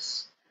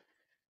stitches.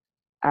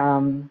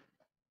 I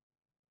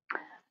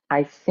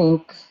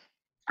think,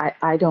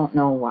 I don't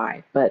know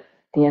why, but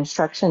the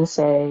instructions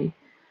say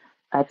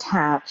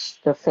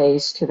attach the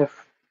face to the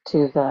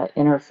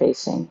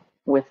interfacing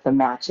with the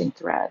matching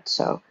thread.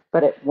 So,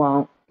 but it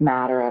won't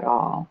matter at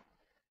all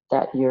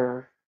that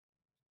you're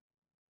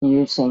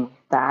using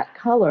that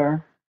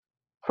color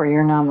for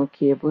your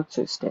Namukia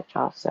Butsu stitch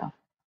also.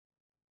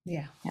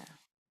 Yeah. Yeah.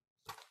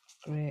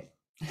 Great.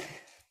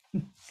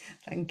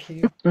 Thank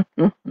you.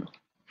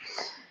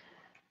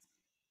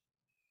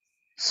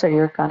 So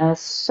you're gonna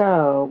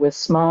sew with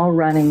small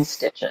running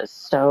stitches.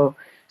 So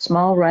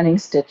small running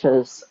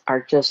stitches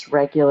are just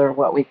regular,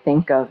 what we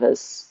think of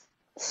as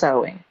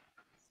sewing.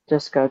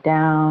 Just go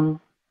down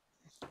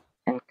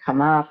and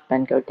come up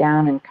and go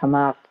down and come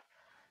up.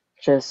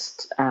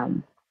 Just,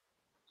 and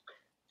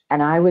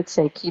I would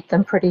say keep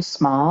them pretty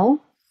small.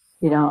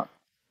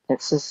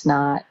 It's just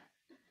not,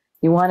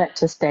 you want it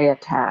to stay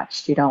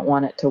attached. You don't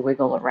want it to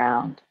wiggle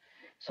around.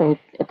 So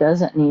it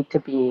doesn't need to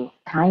be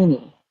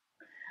tiny,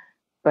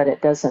 but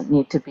it doesn't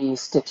need to be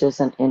stitches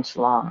an inch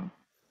long.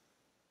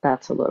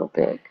 That's a little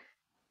big.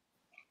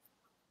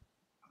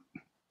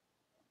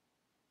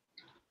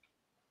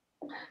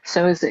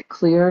 So is it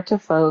clear to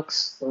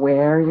folks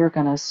where you're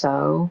going to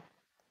sew?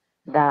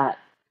 That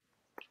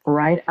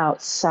right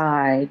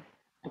outside,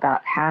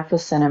 about half a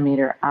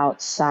centimeter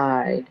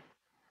outside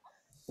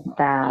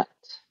that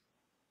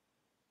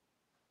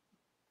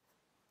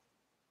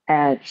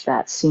edge,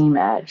 that seam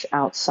edge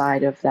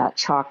outside of that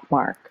chalk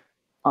mark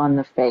on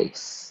the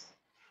face.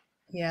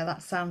 Yeah,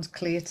 that sounds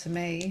clear to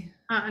me.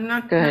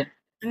 Good.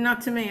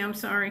 Not to me. I'm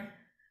sorry.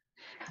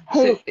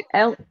 Hey,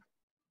 So,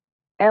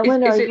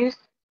 Ellen, are you?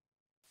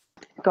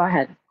 Go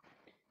ahead.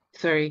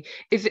 Sorry.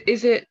 Is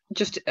it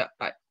just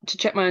to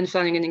check my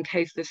understanding, and in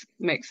case this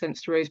makes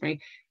sense to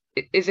Rosemary,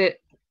 is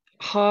it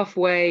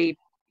halfway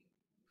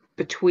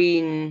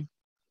between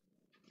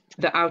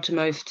the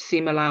outermost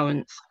seam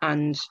allowance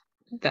and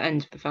the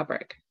end of the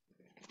fabric?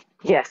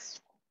 Yes.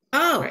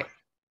 Oh, Right.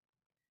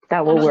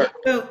 That will work.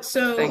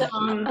 So I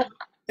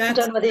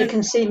don't know whether you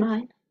can see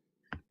mine.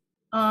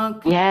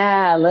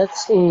 Yeah,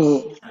 let's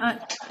see.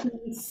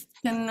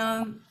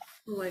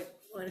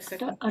 Wait a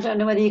second. I don't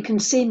know whether you can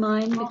see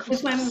mine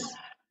because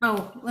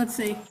let's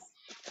see.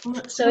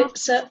 So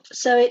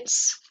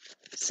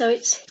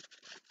it's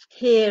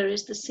here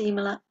is the seam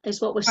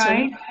is what we're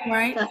sewing.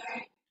 Right.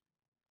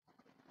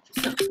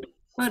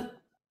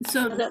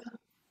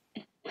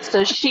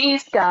 So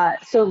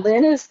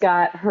Lynne has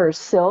got her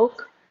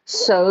silk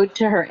sewed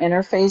to her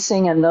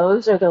interfacing, and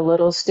those are the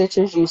little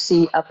stitches you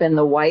see up in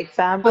the white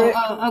fabric.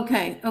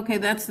 Okay,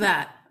 that's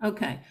that.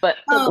 Okay. But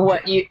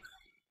what you,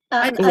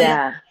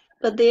 yeah.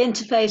 But the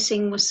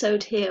interfacing was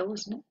sewed here,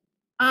 wasn't it?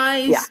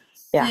 I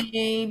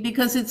see,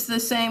 because it's the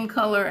same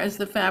color as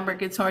the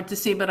fabric. It's hard to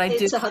see, but I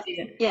do see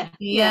it.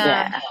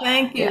 Yeah.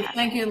 Thank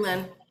you,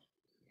 Lynne.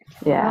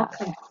 Yeah.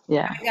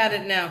 I got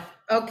it now.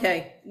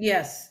 Okay.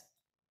 Yes.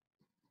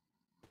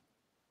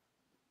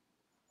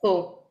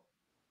 Cool.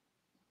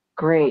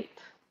 Great.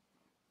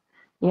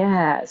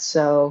 Yeah,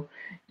 so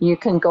you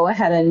can go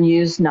ahead and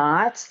use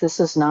knots. This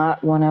is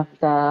not one of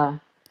the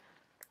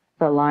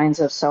lines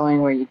of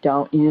sewing where you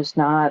don't use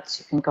knots.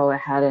 You can go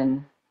ahead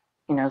and,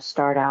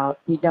 start out.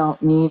 You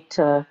don't need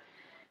to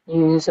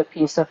use a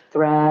piece of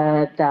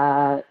thread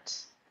that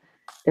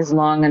is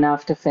long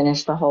enough to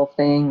finish the whole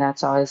thing.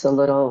 That's always a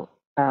little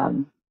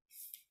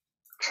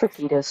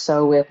tricky to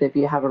sew with if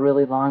you have a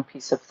really long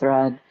piece of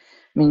thread.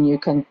 I mean, you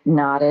can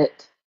knot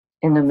it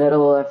in the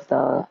middle of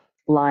the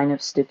line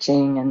of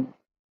stitching and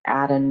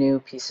add a new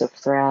piece of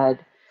thread.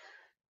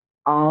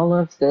 All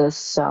of this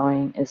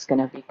sewing is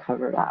going to be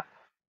covered up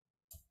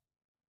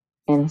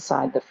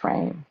inside the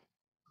frame.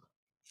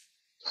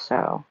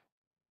 So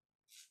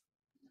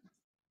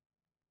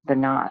the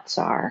knots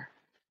are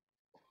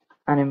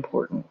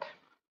unimportant.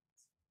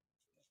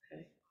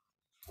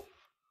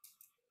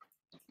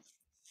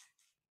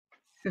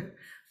 I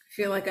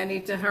feel like I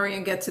need to hurry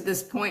and get to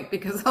this point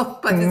because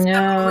by the time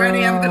I'm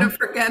ready, I'm going to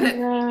forget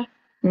it.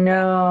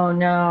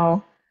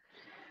 No.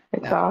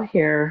 It's all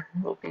here.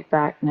 We'll be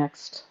back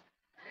next.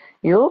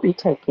 You'll be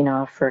taking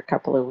off for a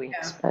couple of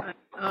weeks, but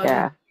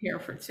I'll be here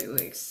for 2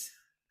 weeks.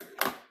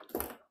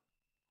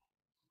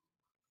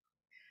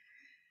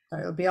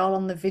 It'll be all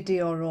on the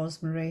video,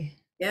 Rosemary.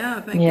 Yeah,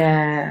 thank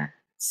you.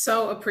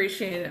 So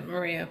appreciate it,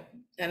 Maria.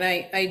 And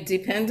I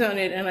depend on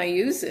it and I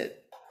use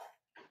it.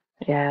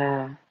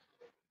 Yeah,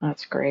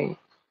 that's great.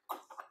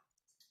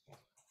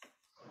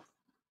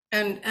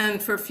 And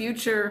for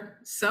future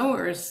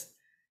sewers,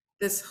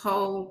 this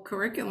whole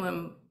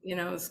curriculum,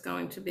 is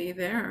going to be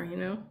there,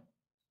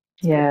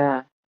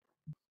 Yeah.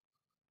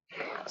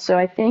 So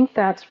I think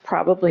that's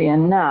probably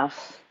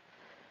enough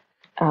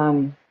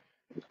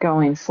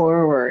going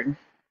forward.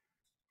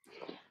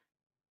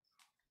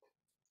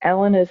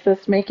 Ellen, is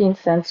this making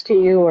sense to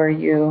you, or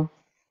you?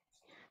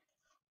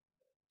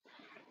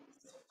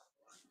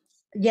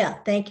 Yeah,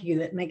 thank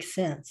you. It makes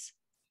sense.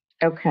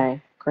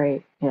 Okay,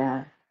 great.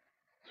 Yeah.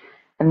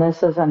 And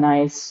this is a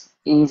nice,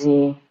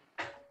 easy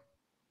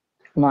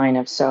line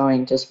of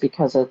sewing just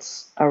because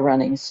it's a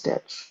running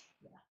stitch.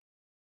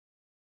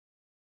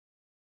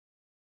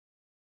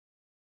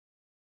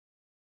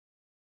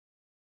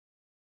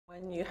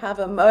 When you have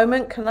a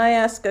moment, can I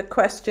ask a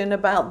question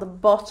about the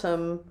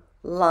bottom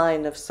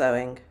line of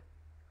sewing?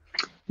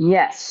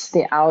 Yes,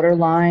 the outer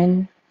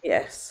line.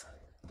 Yes.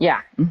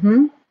 Yeah.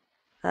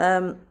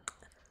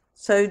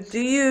 So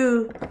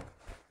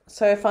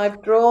if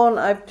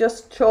I've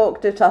just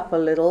chalked it up a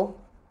little,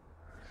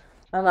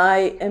 and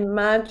I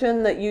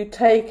imagine that you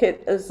take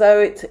it as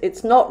though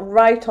it's not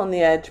right on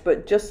the edge,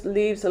 but just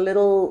leaves a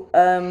little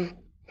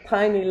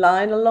tiny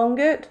line along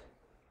it.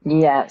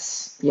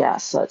 Yes.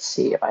 Let's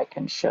see if I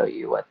can show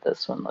you what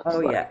this one looks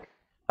like.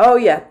 Oh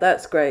yeah,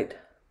 that's great.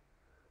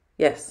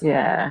 Yes.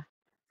 Yeah.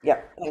 Yeah,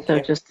 thank So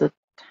you. just a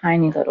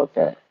tiny little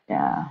bit.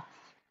 Yeah.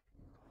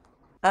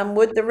 And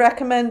would the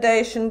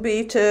recommendation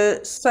be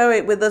to sew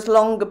it with as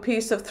long a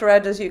piece of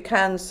thread as you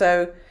can,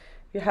 so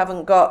you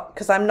haven't got,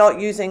 because I'm not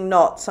using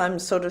knots, I'm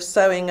sort of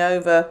sewing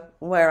over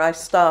where I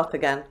start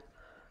again.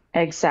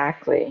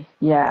 Exactly.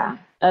 Yeah.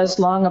 As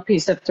long a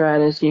piece of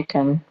thread as you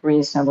can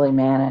reasonably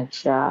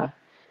manage. Yeah.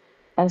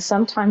 And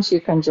sometimes you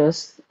can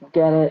just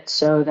get it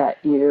so that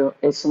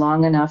it's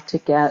long enough to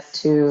get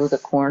to the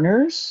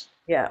corners.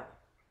 Yeah.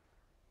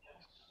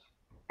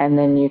 And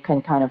then you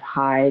can kind of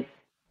hide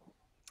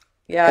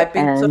I've the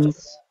been sort of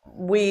ends.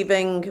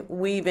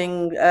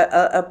 weaving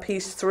a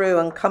piece through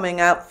and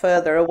coming out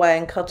further away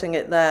and cutting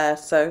it there,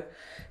 so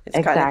it's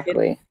kind of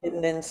Exactly.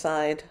 hidden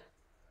inside.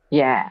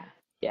 Yeah.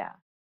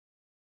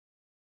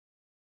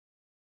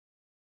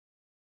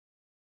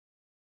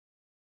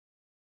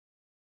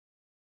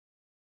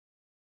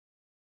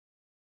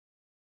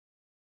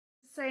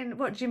 Saying,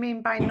 what do you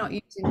mean by not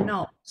using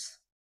knots?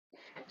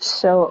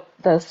 So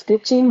the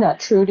stitching that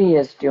Trudy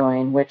is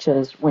doing, which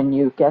is when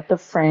you get the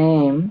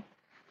frame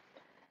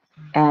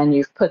and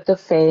you've put the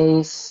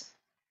face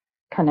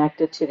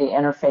connected to the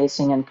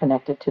interfacing and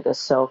connected to the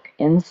silk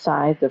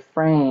inside the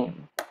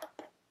frame,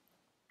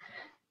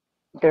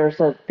 there's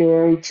a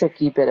very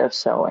tricky bit of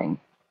sewing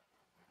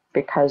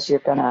because you're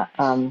gonna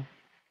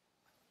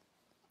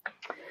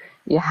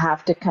you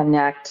have to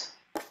connect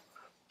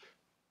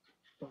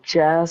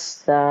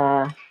just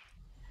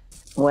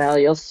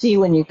you'll see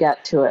when you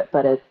get to it,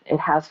 but it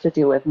has to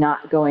do with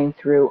not going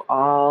through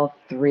all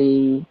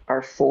 3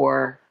 or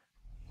 4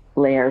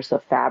 layers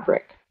of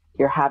fabric.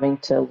 You're having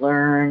to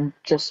learn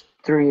just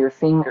through your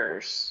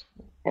fingers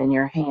and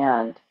your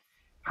hand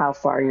how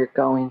far you're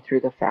going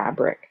through the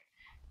fabric.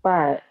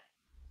 But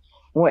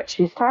what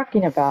she's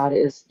talking about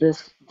is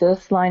this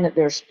line that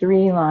there's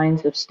 3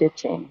 lines of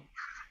stitching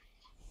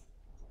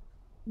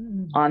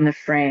on the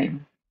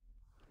frame.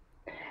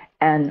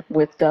 And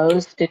with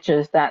those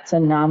stitches, that's a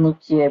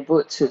namukie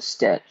butsu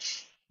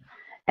stitch.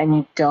 And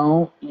you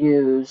don't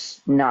use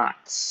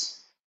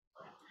knots.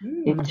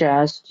 You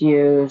just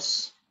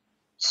use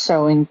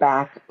sewing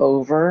back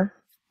over.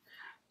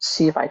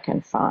 See if I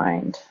can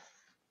find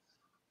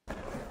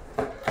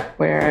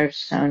where I've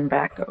sewn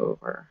back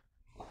over.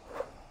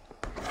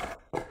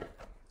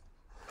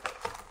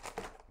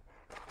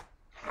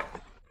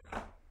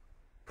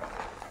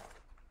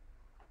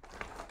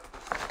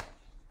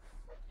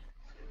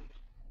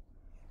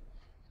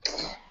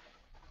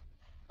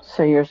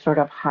 So you're sort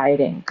of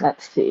hiding.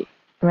 Let's see.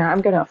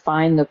 I'm going to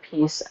find the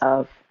piece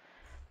of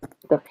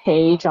the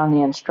page on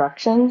the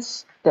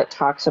instructions that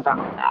talks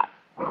about that,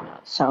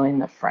 sewing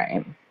the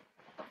frame.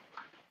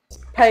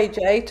 Page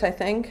 8, I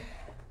think.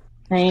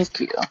 Thank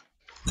you.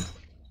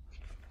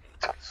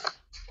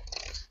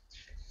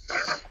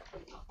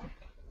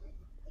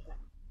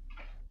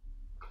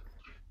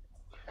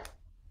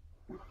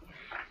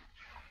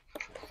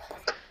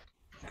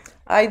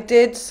 I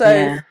did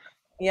sew.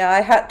 Yeah,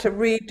 I had to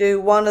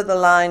redo one of the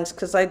lines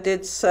because I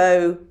did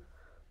sew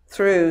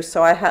through,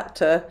 so I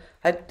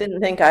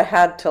didn't think I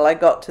had till I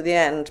got to the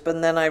end,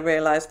 but then I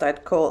realized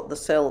I'd caught the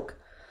silk.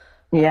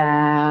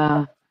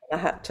 Yeah. I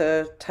had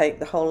to take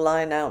the whole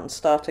line out and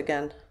start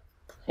again.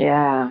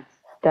 Yeah.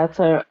 That's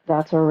a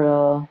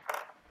real.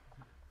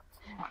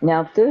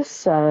 Now this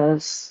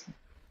says,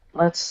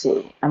 let's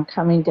see, I'm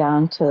coming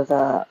down to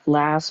the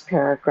last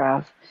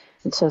paragraph.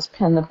 It says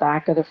pin the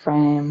back of the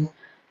frame,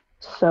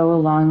 sew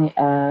along the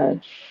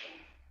edge,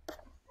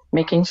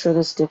 making sure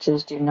the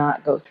stitches do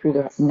not go through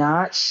the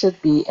knots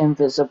should be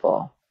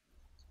invisible.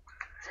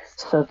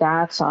 So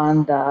that's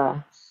on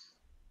the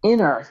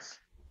inner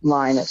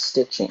line of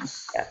stitching.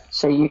 Yeah.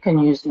 So you can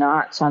use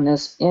knots on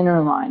this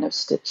inner line of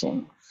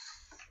stitching.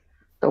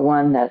 The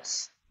one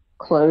that's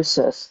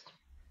closest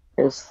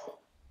is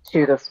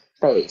to the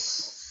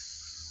face.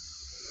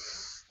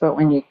 But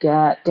when you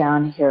get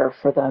down here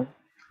for the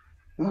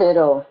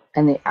middle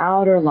and the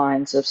outer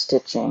lines of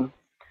stitching,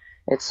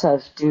 it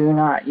says do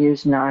not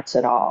use knots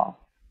at all.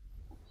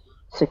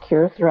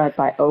 Secure thread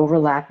by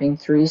overlapping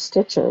 3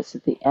 stitches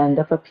at the end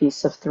of a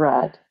piece of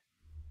thread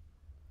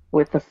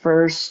with the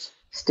first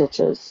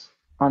stitches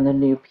on the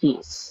new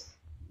piece.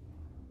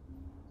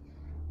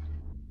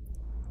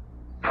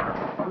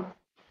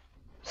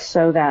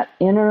 So that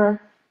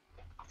inner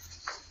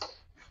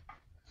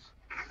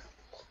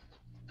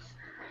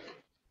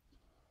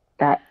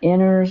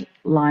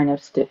line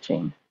of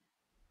stitching,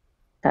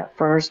 that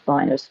first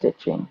line of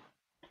stitching,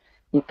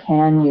 you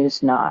can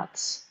use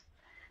knots.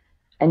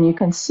 And you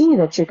can see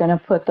that you're going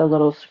to put the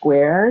little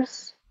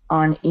squares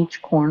on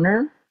each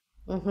corner.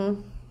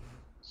 Mm-hmm.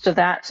 So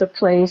that's a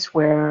place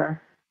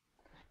where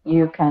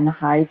you can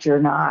hide your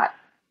knot.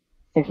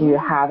 If you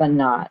have a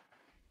knot,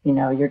 you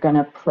know, you're going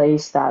to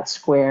place that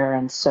square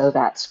and sew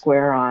that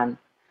square on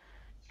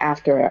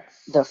after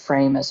the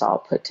frame is all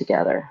put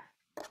together.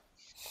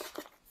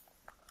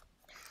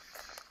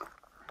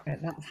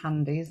 That's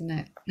handy, isn't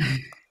it?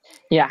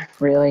 Yeah,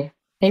 really.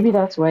 Maybe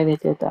that's why they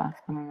did that.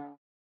 I don't know.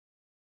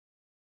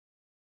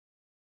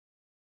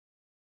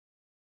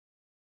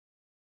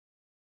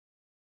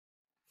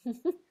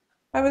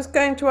 I was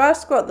going to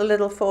ask what the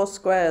little 4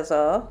 squares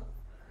are.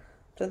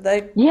 Did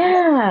they?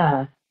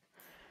 Yeah.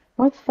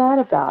 What's that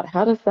about?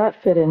 How does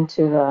that fit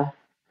into the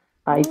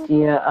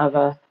idea of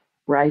a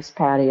rice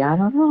paddy? I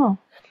don't know.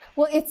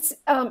 Well, it's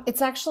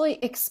actually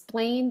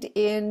explained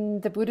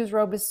in the Buddha's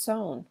Robe is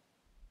sewn.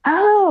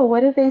 Oh,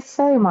 what did they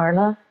say,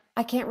 Marla?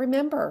 I can't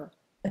remember.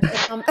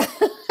 But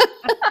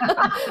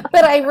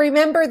I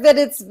remember that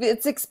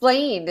it's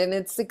explained, and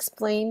it's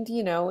explained,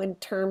 you know, in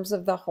terms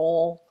of the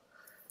whole.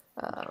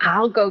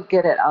 I'll go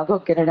get it. I'll go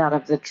get it out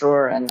of the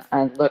drawer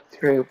and look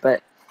through.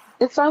 But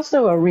it's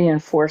also a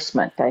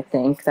reinforcement, I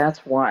think.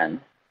 That's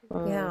one.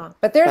 Yeah,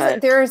 but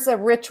there's a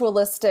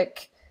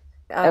ritualistic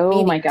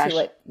Oh my meaning gosh. to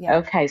it. Yeah.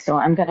 Okay, so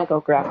I'm gonna go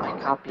grab my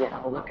copy and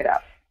I'll look it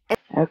up.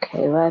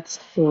 Okay, let's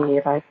see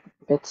if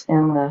it's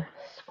in the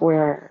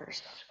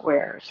squares.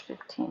 Squares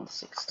 15,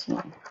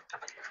 16.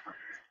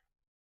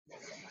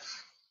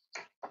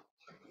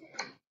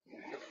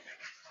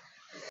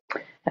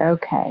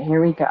 Okay,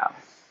 here we go.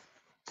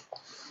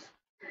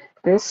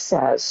 This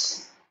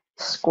says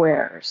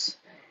squares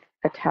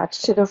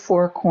attached to the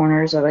 4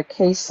 corners of a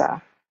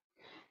kesa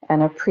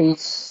and a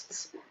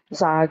priest's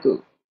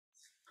zagu,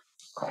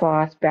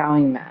 cloth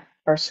bowing mat,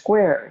 are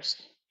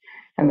squares.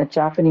 And the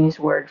Japanese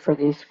word for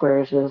these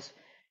squares is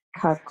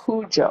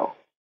kakujo.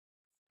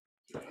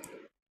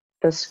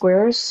 The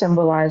squares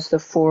symbolize the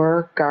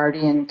 4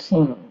 guardian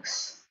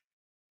kings.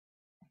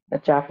 The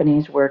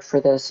Japanese word for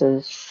this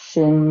is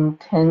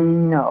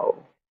shiteno,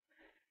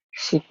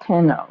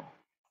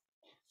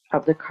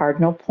 of the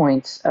cardinal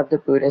points of the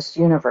Buddhist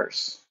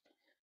universe,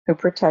 who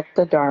protect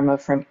the Dharma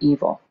from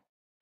evil.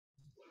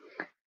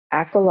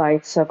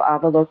 Acolytes of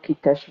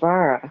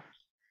Avalokiteshvara,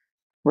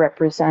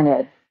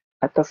 represented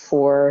at the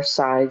 4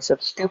 sides of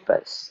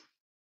stupas.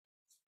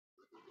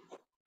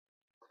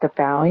 The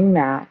bowing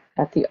mat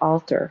at the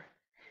altar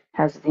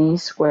has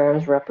these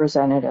squares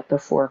represented at the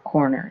 4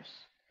 corners.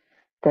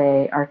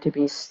 They are to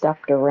be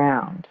stepped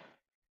around.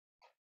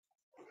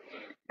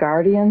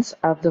 Guardians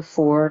of the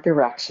 4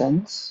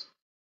 directions,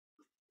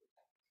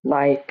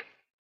 like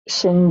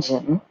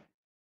Shinjin,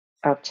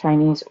 of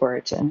Chinese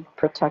origin,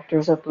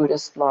 protectors of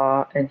Buddhist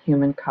law and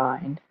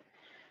humankind,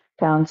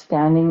 found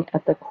standing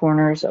at the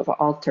corners of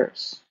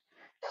altars,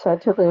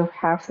 said to live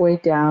halfway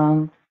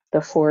down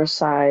the 4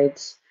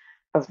 sides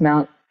of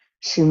Mount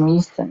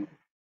Shumisen,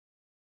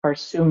 or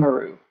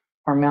Sumeru,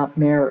 or Mount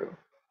Meru,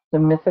 the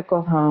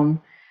mythical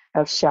home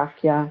of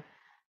Shakya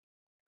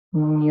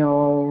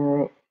Nyorai.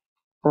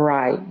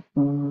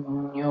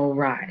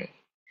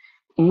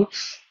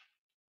 Each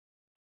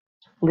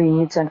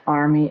leads an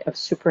army of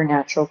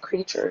supernatural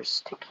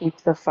creatures to keep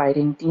the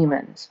fighting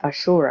demons,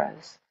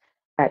 Asuras,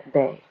 at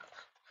bay.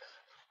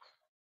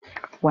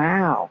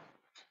 Wow,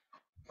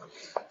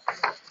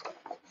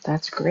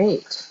 that's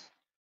great.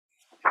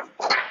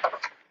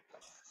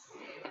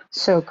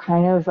 So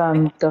kind of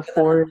the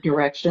 4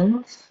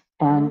 directions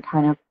and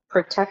kind of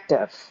protect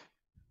the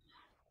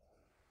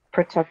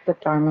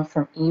Dharma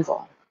from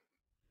evil.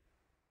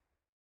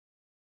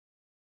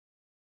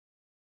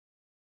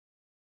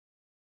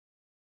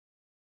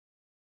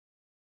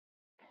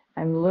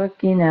 I'm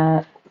looking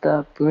at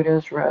the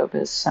Buddha's robe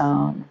is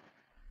sewn,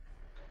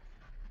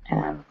 and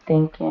I'm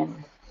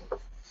thinking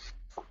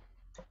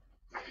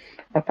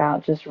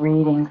about just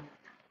reading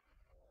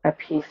a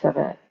piece of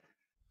it.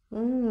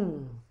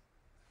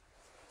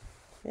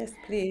 Yes,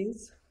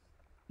 please.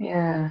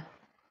 Yeah.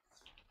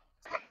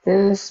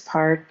 This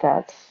part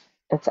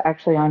it's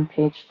actually on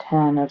page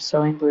 10 of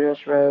Sewing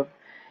Buddha's Robe,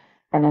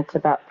 and it's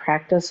about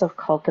practice of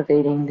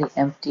cultivating the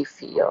empty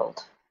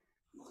field.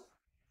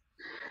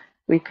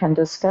 We can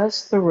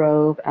discuss the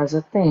robe as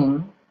a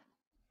thing,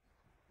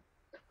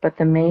 but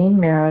the main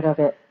merit of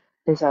it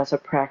is as a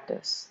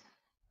practice.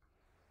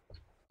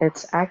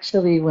 It's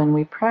actually when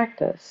we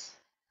practice,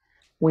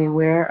 we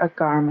wear a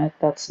garment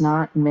that's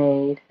not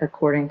made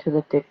according to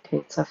the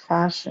dictates of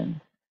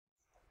fashion,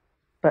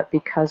 but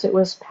because it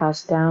was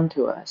passed down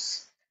to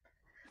us,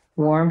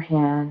 warm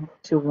hand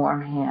to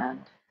warm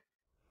hand,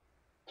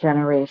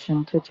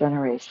 generation to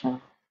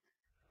generation,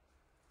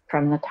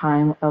 from the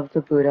time of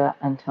the Buddha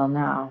until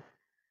now.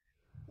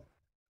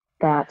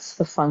 That's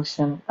the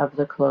function of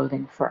the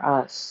clothing for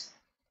us.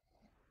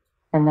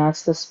 And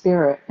that's the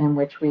spirit in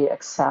which we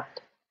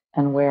accept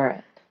and wear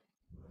it.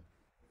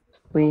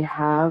 We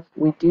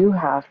do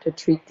have to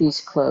treat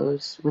these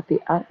clothes with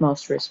the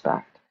utmost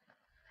respect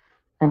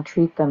and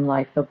treat them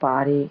like the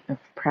body of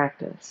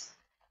practice,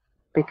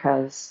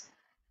 because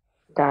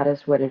That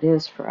is what it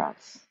is for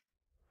us.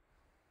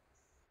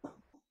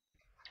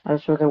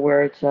 Those were the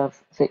words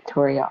of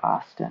Victoria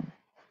Austin.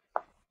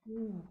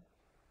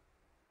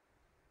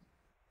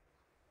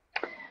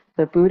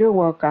 The Buddha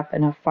woke up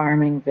in a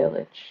farming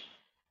village,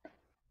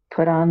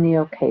 put on the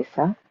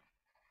okesa,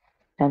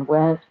 and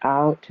went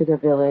out to the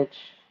village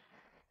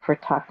for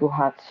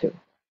takuhatsu,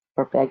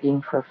 or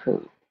begging for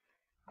food.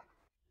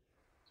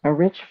 A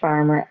rich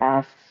farmer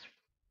asks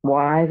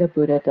why the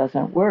Buddha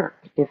doesn't work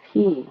if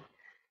he,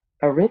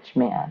 a rich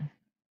man,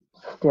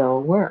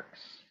 still works.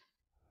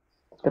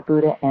 The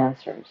Buddha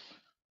answers,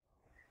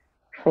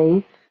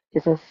 faith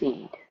is a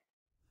seed,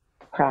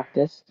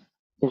 practice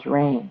is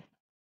rain,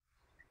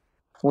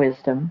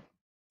 wisdom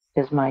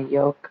is my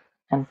yoke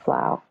and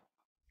plow,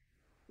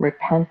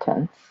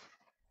 repentance,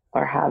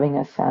 or having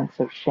a sense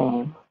of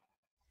shame,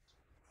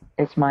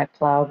 is my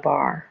plow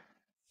bar.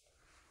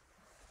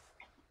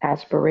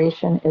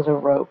 Aspiration is a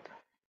rope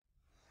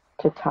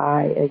to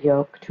tie a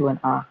yoke to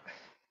an ox,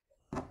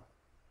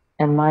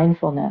 and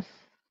mindfulness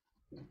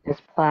is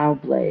plow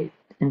blade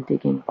and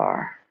digging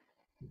bar.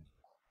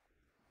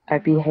 I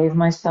behave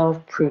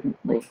myself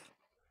prudently.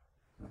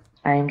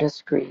 I am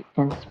discreet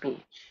in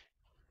speech.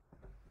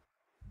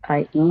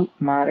 I eat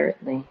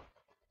moderately.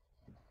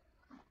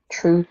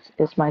 Truth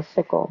is my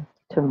sickle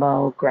to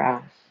mow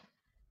grass.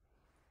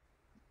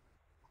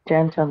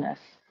 Gentleness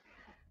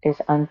is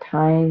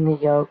untying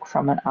the yoke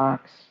from an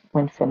ox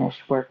when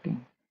finished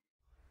working.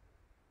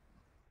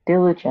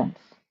 Diligence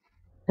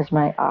is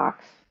my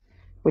ox,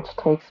 which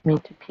takes me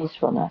to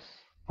peacefulness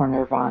or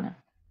nirvana.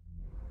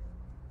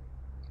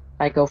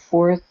 I go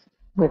forth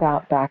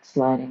without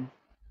backsliding.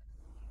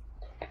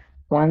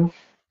 Once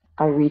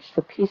I reach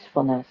the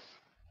peacefulness,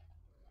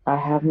 I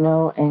have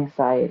no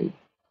anxiety.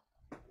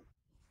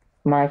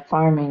 My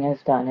farming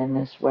is done in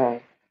this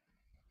way.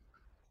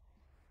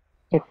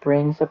 It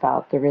brings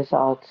about the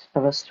results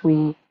of a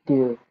sweet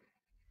dew.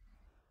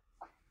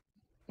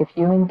 If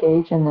you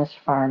engage in this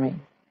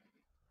farming,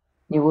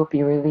 you will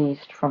be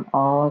released from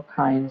all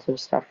kinds of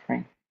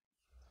suffering.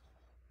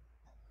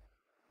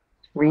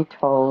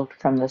 Retold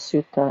from the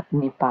Sutta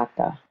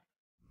Nipata.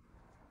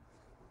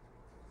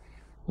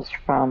 It's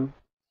from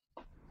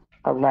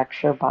a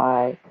lecture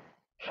by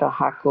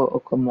Shohaku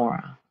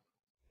Okumura.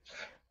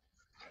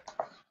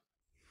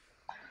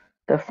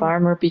 The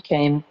farmer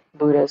became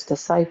Buddha's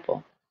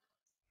disciple.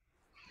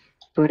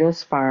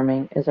 Buddha's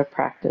farming is a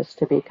practice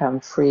to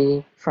become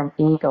free from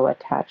ego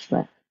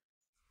attachment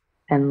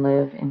and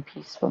live in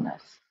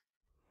peacefulness.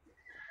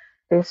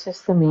 This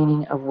is the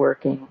meaning of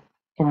working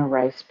in a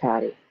rice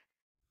paddy.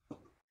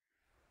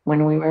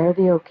 When we wear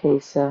the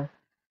okesa,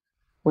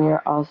 we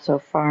are also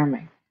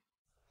farming.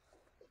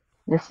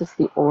 This is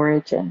the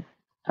origin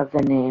of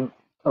the name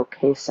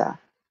okesa,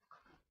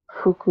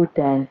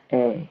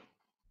 Fukuden-e,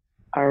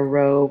 our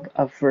robe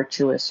of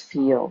virtuous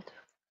field.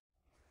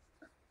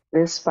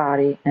 This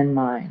body and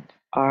mind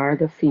are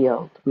the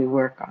field we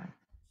work on.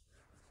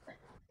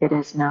 It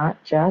is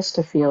not just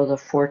a field of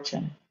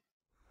fortune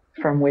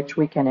from which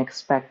we can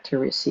expect to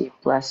receive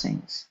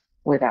blessings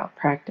without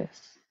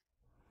practice.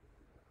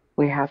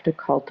 We have to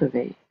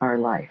cultivate our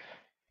life.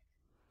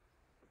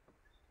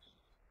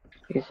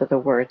 These are the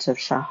words of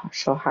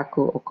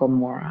Shohaku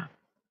Okumura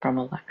from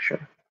a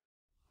lecture.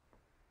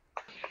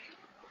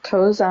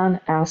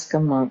 Tozan asked a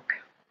monk,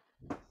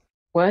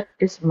 "What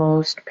is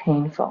most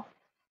painful?"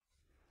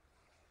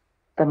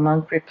 The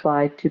monk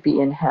replied, "To be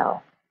in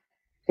hell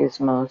is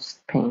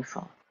most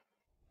painful."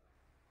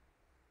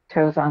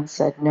 Tozan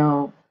said,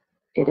 "No,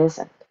 it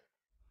isn't."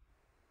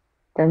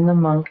 Then the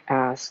monk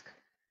asked,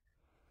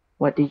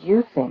 "What do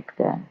you think,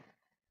 then,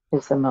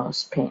 is the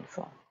most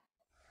painful?"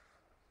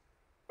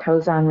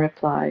 Tozan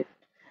replied,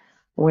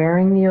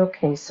 "Wearing the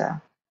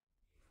okesa,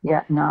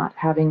 yet not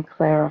having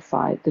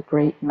clarified the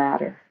great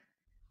matter,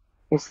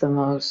 is the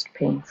most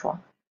painful."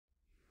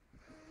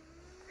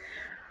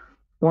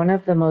 One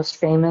of the most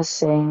famous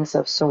sayings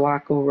of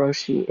Sawaku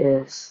Roshi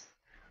is,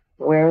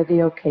 "Wear the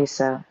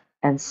okesa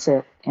and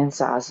sit in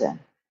zazen.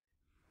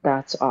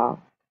 That's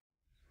all."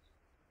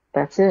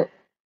 That's it.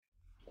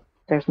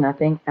 There's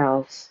nothing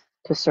else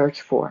to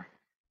search for.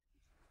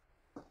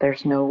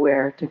 There's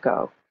nowhere to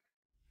go.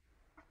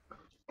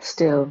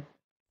 Still,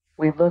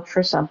 we look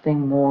for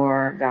something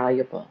more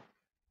valuable.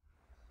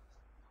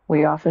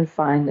 We often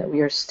find that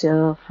we are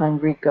still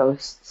hungry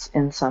ghosts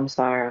in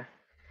samsara,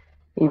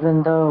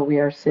 even though we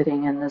are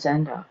sitting in the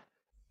zendo.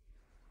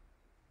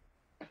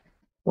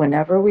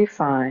 Whenever we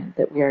find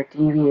that we are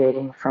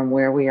deviating from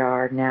where we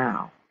are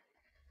now,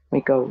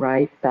 we go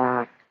right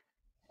back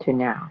to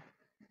now,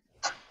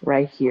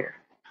 right here,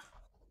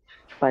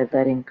 by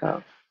letting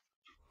go.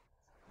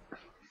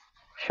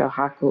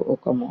 Shohaku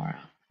Okumura.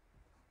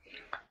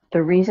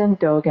 The reason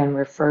Dogen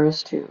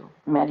refers to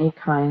many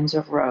kinds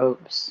of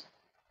robes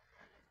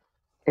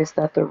is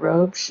that the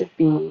robe should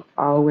be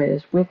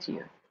always with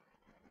you.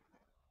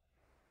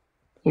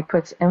 He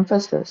puts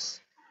emphasis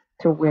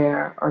to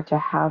wear or to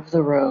have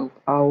the robe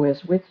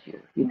always with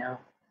you, you know.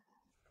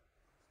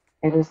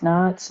 It is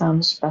not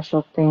some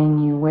special thing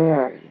you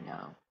wear, you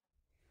know.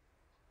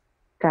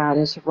 That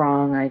is a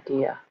wrong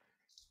idea.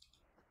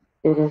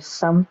 It is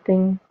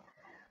something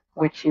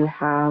which you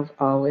have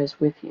always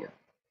with you.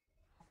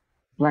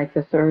 Like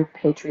the third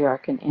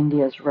patriarch in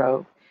India's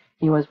robe,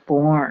 he was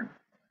born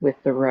with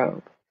the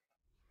robe.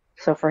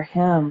 So for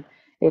him,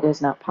 it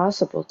is not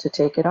possible to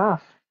take it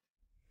off.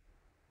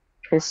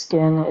 His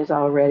skin is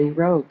already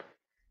robe.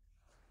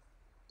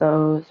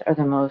 Those are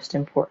the most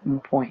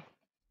important point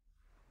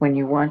when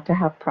you want to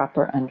have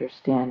proper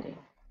understanding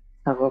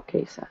of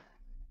Okesa.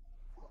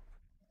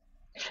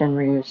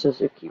 Shinryu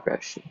Suzuki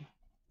Roshi.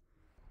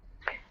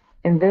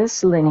 In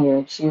this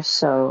lineage, you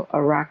sew a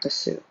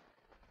rakusu.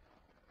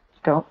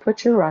 Don't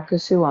put your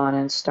rakusu on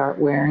and start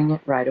wearing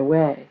it right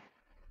away,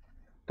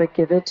 but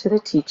give it to the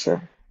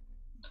teacher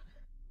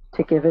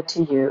to give it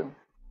to you,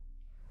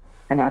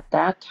 and at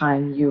that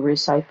time you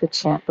recite the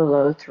chant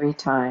below 3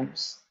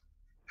 times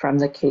from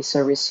the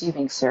Kesa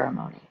receiving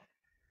ceremony,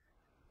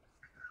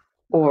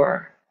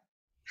 or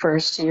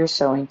first to your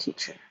sewing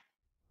teacher.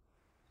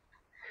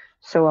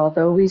 So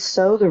although we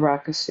sew the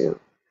rakusu,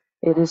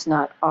 it is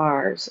not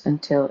ours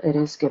until it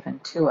is given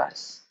to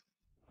us.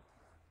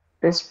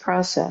 This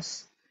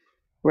process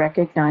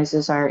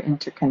recognizes our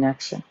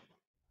interconnection,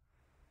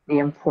 the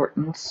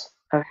importance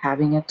of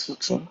having a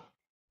teaching,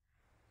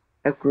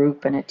 a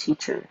group and a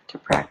teacher to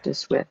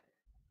practice with.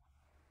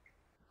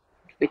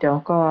 We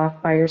don't go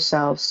off by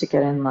ourselves to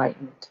get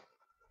enlightened.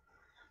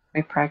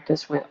 We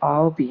practice with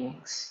all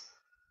beings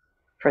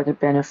for the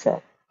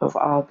benefit of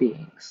all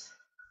beings.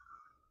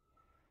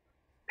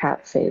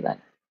 Pat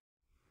Phelan.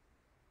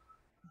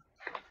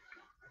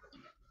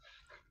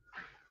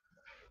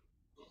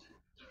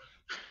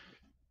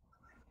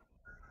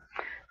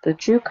 The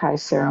Jukai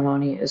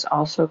ceremony is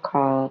also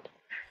called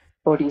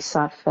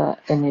Bodhisattva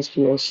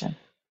initiation.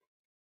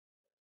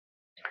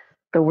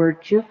 The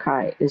word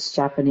Jukai is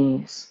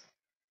Japanese,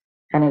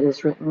 and it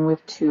is written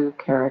with 2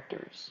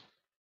 characters.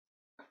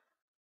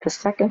 The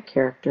second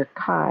character,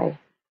 Kai,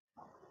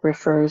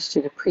 refers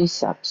to the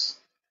precepts,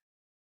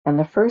 and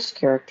the first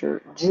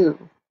character,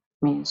 Ju,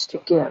 means to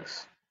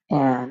give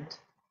and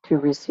to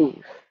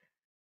receive.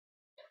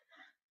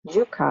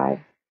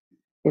 Jukai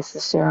is the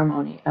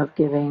ceremony of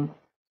giving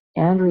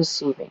and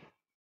receiving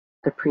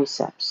the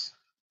precepts.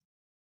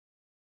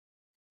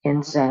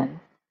 In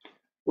Zen,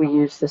 we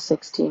use the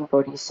 16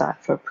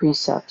 Bodhisattva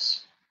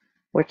precepts,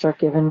 which are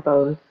given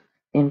both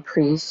in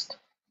priest,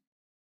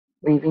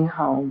 leaving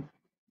home,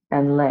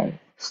 and lay,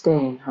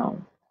 staying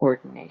home,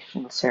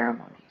 ordination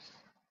ceremonies.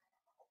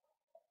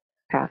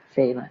 Pat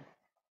Phelan.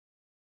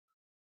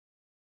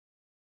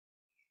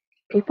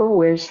 People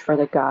wish for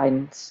the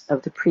guidance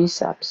of the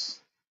precepts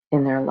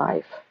in their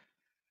life.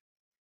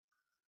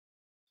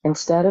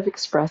 Instead of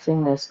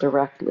expressing this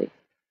directly,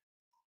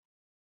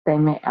 they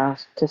may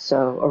ask to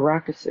sew a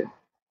rakusu.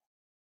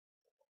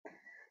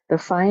 The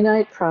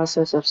finite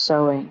process of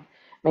sewing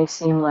may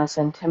seem less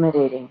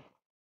intimidating,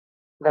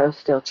 though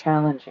still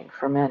challenging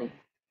for many.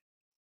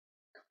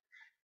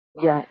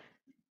 Yet,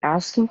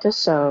 asking to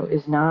sew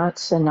is not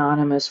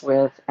synonymous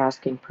with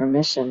asking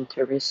permission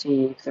to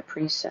receive the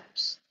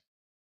precepts.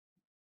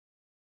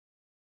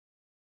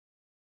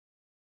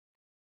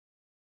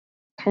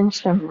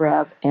 Tenshin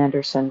Reb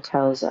Anderson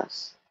tells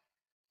us,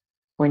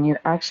 when you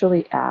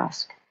actually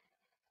ask,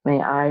 "May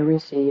I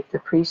receive the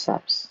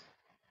precepts?"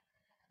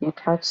 you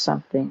touch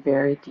something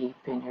very deep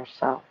in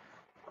yourself.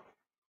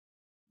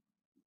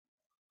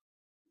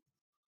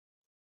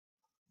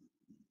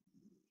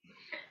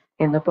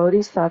 In the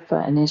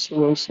Bodhisattva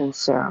initiation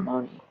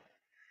ceremony,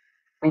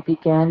 we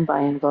begin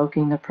by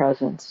invoking the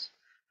presence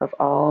of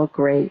all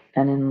great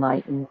and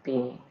enlightened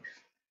beings.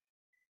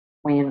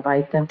 We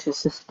invite them to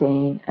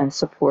sustain and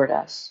support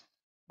us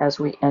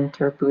as we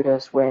enter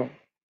Buddha's way.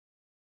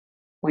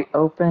 We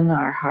open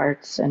our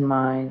hearts and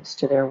minds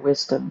to their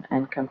wisdom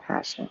and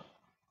compassion.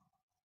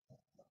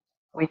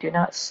 We do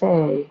not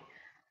say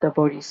the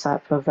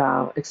Bodhisattva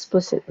vow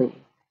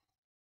explicitly,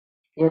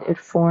 yet it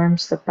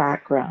forms the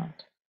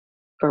background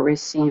for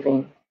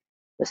receiving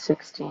the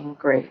 16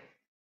 great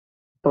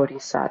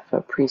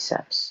Bodhisattva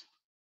precepts.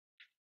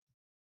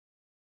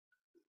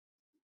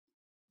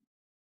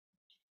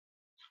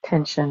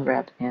 Tenshin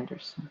Reb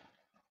Anderson.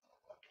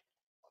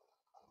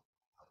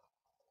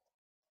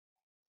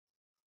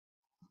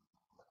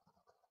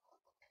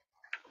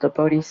 The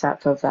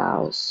Bodhisattva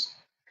vows.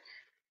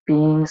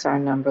 Beings are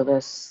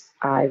numberless.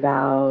 I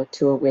vow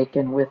to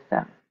awaken with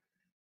them.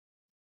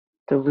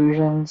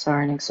 Delusions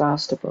are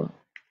inexhaustible.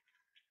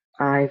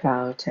 I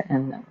vow to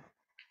end them.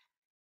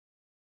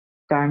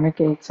 Dharma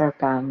gates are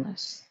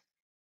boundless.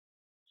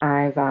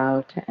 I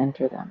vow to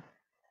enter them.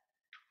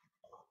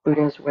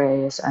 Buddha's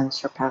way is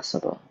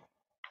unsurpassable.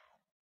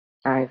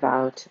 I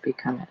vow to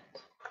become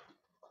it.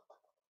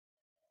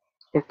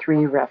 The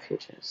 3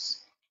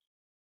 refuges.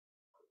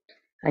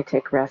 I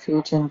take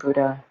refuge in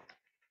Buddha.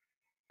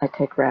 I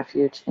take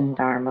refuge in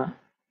Dharma.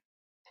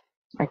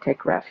 I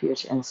take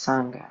refuge in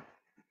Sangha.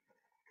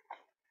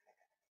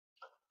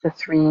 The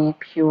 3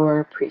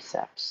 pure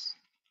precepts.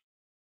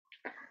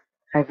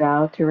 I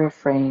vow to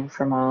refrain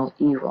from all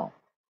evil.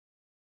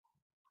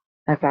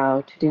 I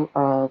vow to do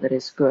all that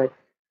is good.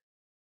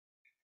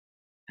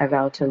 I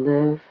vow to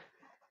live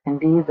and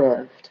be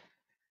lived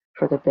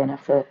for the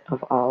benefit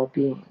of all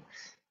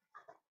beings.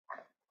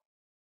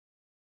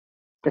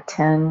 The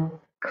 10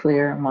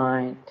 clear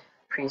mind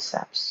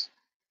precepts.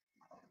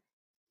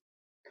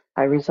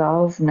 I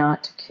resolve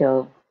not to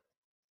kill,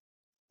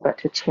 but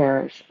to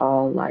cherish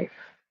all life.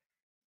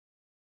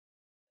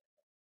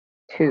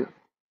 2.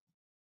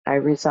 I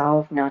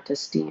resolve not to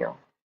steal,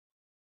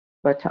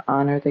 but to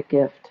honor the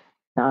gift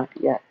not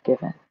yet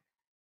given.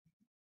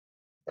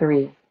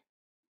 3.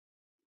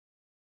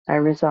 I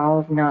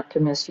resolve not to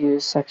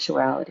misuse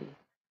sexuality,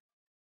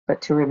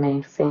 but to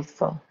remain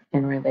faithful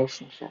in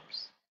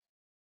relationships.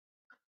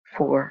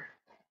 4.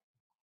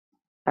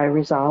 I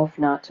resolve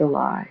not to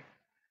lie,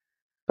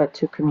 but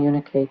to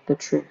communicate the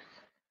truth.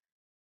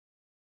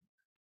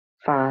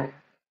 5.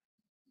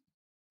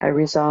 I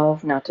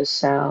resolve not to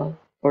sell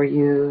or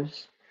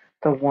use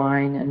the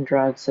wine and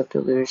drugs of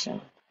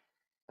delusion,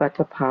 but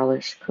to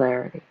polish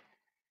clarity.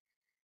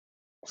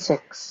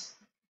 6.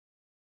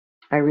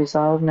 I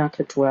resolve not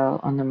to dwell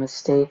on the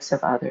mistakes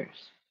of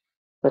others,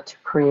 but to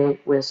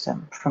create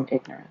wisdom from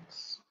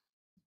ignorance.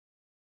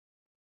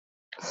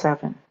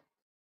 7.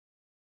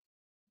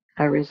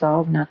 I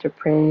resolve not to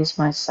praise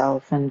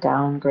myself and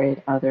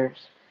downgrade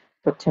others,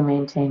 but to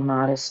maintain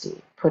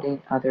modesty,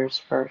 putting others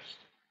first.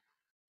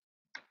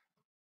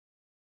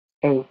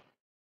 8.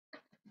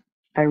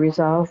 I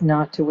resolve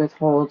not to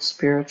withhold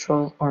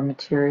spiritual or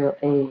material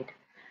aid,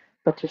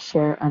 but to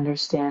share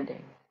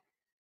understanding,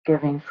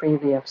 giving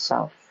freely of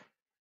self.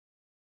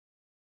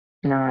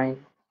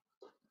 9.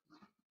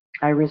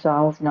 I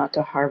resolve not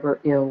to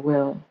harbor ill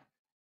will,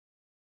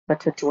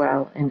 but to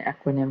dwell in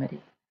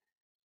equanimity.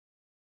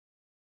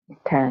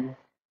 10.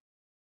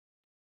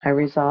 I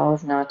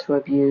resolve not to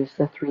abuse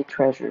the 3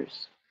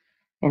 treasures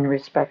in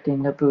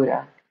respecting the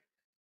Buddha,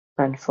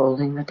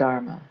 unfolding the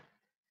Dharma,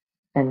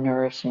 and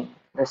nourishing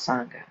the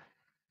Sangha.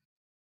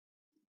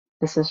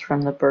 This is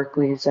from the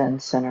Berkeley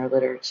Zen Center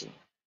Liturgy.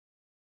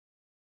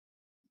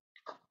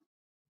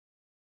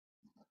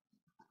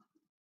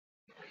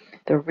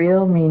 The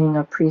real meaning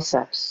of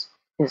precepts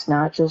is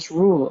not just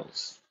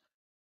rules,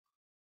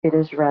 it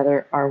is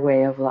rather our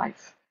way of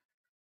life.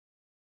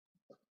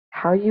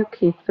 How you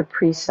keep the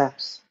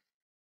precepts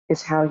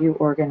is how you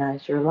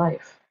organize your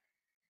life.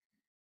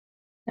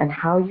 And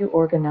how you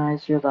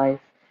organize your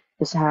life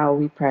is how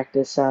we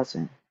practice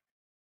Zazen.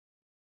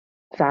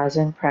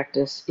 Zazen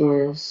practice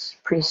is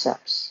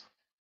precepts.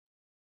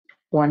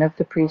 One of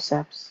the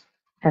precepts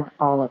and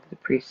all of the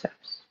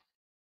precepts.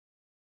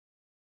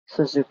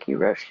 Suzuki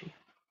Roshi.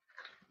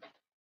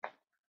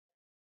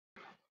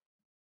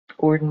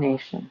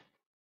 Ordination.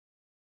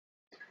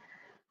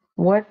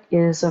 What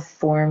is a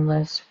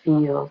formless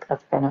field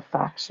of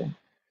benefaction?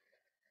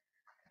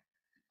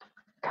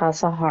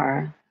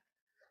 Tassajara,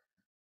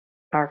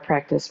 our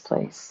practice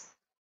place,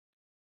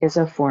 is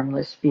a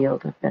formless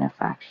field of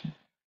benefaction.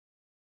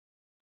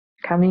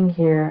 Coming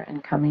here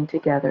and coming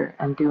together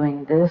and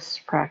doing this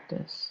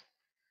practice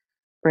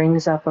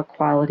brings up a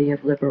quality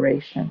of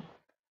liberation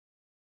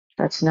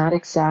that's not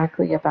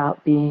exactly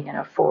about being in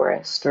a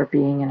forest or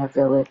being in a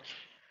village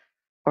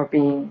or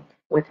being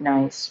with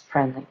nice,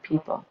 friendly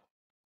people.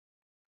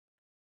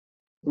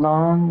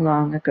 Long,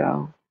 long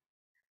ago,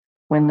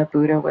 when the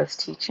Buddha was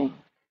teaching,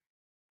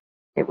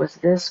 it was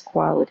this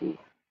quality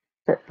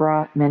that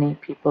brought many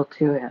people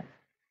to him,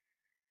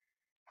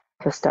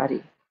 to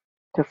study,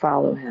 to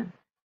follow him.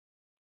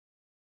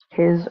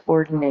 His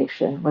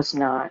ordination was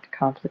not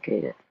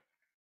complicated.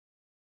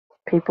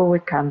 People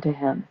would come to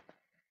him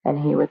and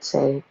he would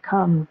say,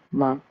 "Come,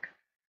 monk,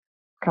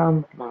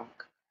 come, monk."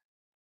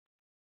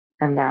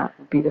 And that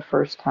would be the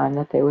first time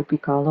that they would be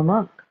called a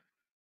monk.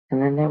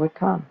 And then they would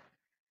come.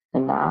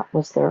 And that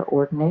was their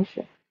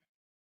ordination.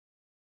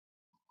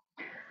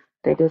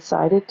 They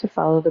decided to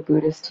follow the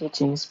Buddha's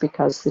teachings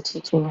because the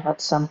teaching had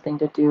something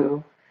to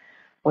do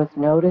with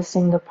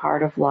noticing the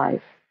part of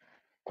life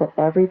that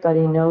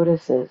everybody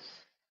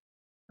notices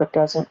but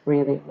doesn't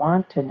really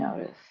want to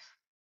notice,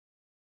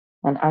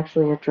 and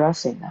actually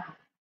addressing that.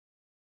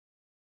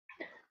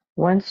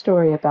 One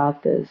story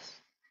about this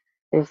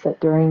is that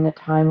during the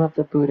time of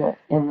the Buddha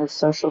in the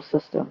social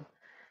system,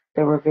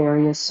 there were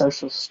various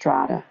social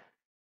strata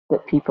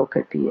that people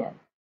could be in.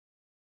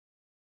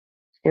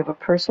 If a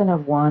person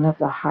of one of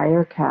the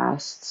higher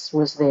castes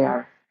was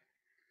there,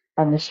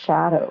 and the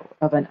shadow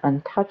of an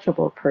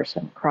untouchable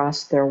person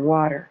crossed their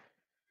water,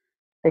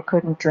 they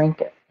couldn't drink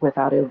it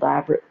without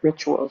elaborate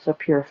rituals of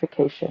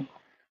purification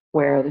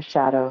where the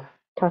shadow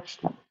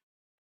touched them.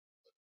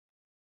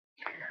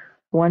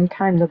 One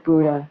time the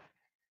Buddha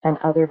and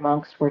other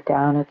monks were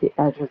down at the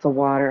edge of the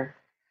water,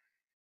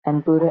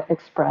 and Buddha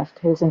expressed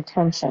his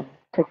intention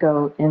to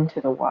go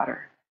into the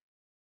water.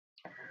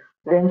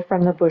 Then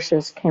from the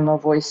bushes came a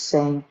voice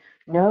saying,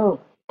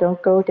 "No,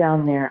 don't go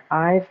down there.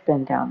 I've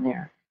been down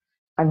there.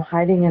 I'm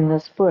hiding in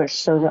this bush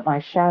so that my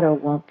shadow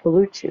won't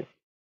pollute you."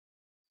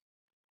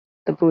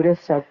 The Buddha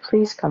said,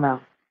 "Please come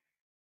out."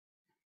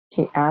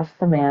 He asked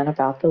the man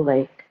about the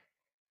lake,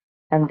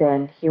 and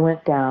then he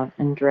went down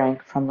and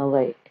drank from the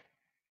lake.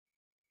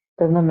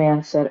 Then the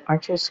man said,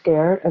 "Aren't you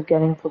scared of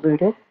getting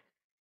polluted?"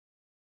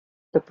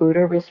 The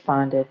Buddha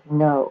responded,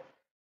 "No,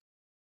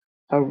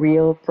 a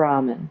real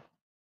Brahmin,"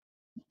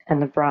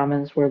 and the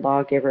Brahmins were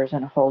lawgivers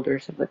and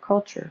holders of the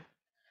culture.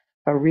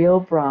 A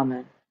real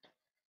Brahmin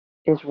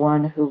is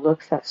one who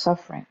looks at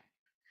suffering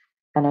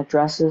and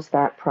addresses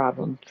that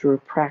problem through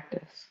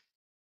practice,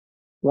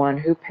 one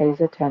who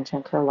pays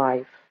attention to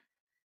life,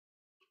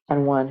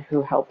 and one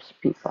who helps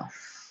people.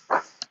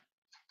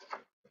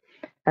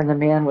 And the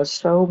man was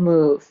so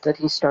moved that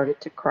he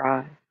started to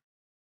cry.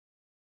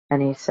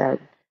 And he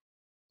said,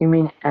 "You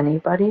mean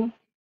anybody?"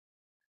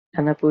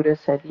 And the Buddha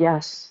said,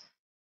 "Yes,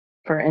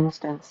 for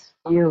instance,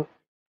 you."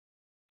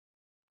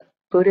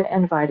 Buddha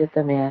invited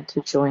the man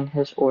to join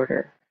his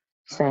order,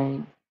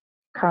 saying,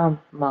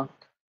 "Come, monk."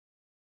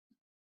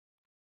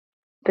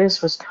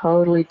 This was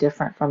totally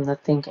different from the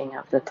thinking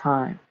of the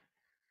time.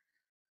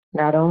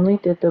 Not only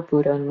did the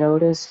Buddha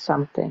notice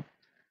something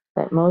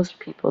that most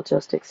people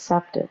just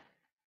accepted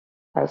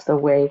as the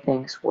way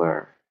things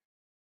were,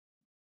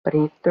 but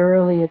he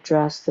thoroughly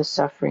addressed the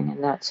suffering in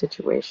that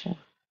situation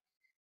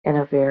in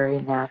a very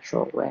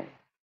natural way.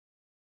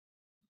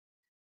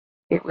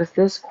 It was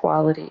this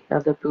quality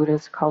of the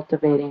Buddha's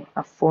cultivating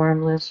a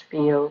formless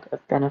field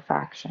of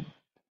benefaction,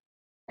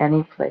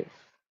 any place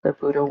the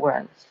Buddha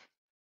was,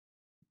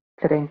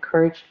 that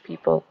encouraged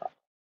people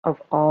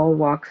of all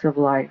walks of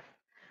life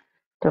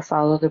to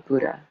follow the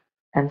Buddha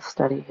and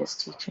study his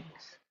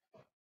teachings.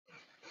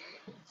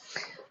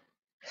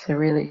 It's a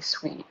really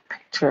sweet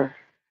picture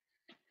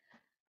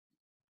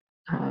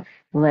of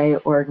lay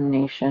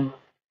ordination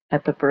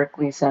at the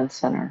Berkeley Zen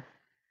Center.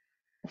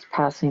 It's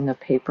passing the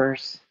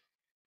papers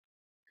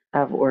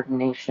of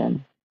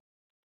ordination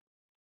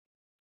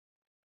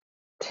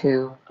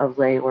of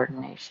lay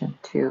ordination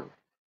to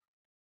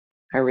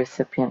a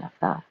recipient of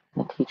that,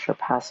 and the teacher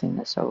passing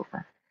this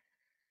over.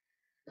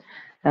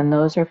 And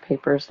those are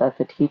papers that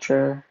the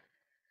teacher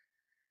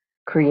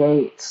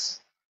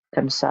creates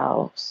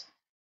themselves,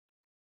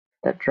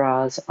 that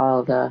draws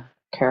all the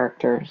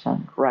characters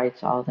and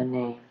writes all the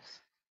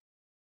names.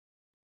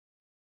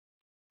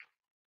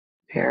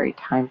 Very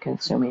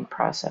time-consuming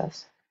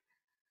process.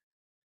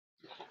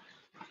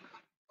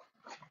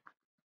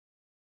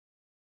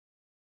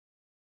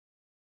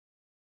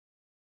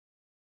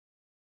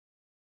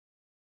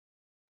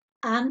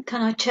 Anne,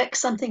 can I check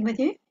something with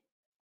you?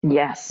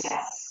 Yes.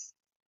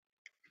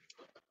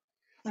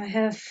 I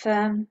have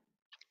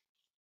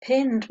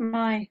pinned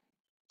my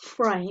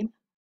frame.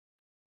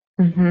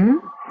 Mm-hmm.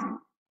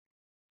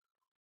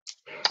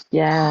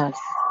 Yes.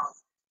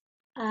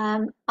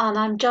 And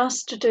I'm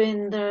just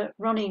doing the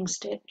running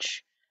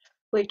stitch,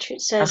 which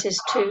it says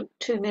is 2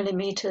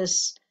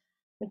 millimeters.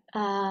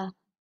 I'm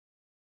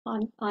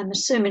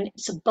assuming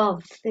it's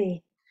above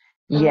the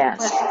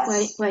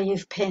Yes. where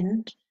you've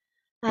pinned.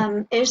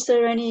 Is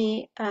there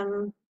any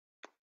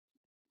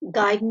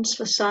guidance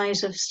for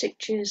size of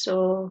stitches,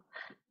 or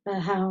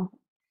how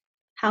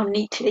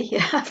neatly you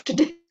have to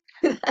do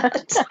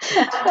that?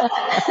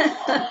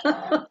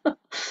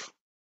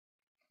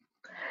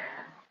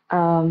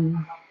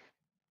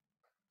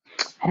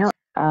 I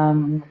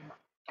don't.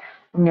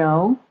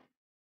 No,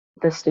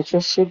 the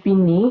stitches should be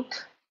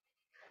neat,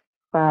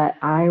 but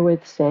I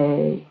would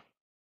say,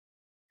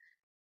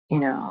 you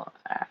know,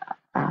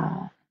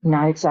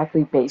 not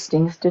exactly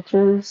basting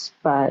stitches,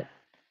 but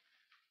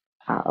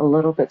a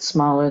little bit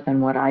smaller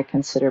than what I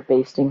consider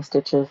basting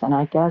stitches. And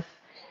I guess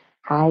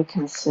I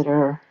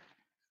consider,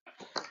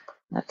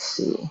 let's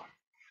see,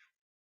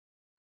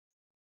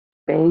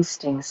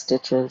 basting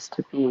stitches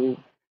to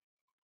be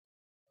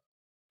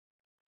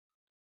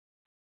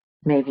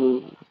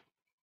maybe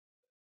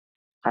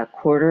a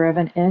quarter of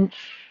an inch,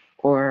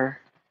 or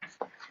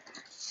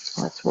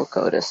we'll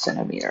go to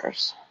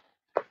centimeters.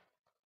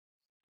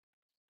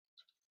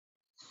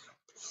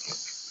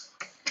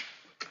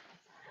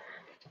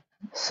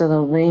 So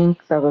the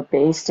length of a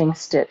basting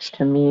stitch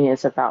to me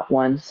is about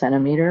 1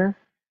 centimeter.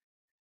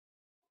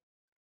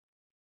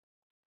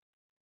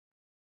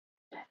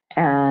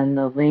 And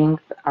the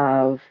length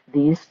of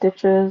these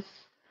stitches,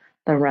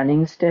 the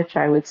running stitch,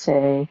 I would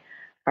say,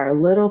 are a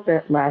little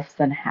bit less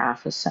than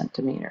 1/2 a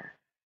centimeter.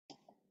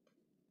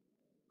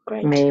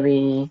 Great.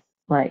 Maybe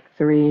like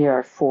 3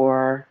 or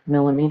 4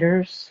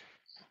 millimeters.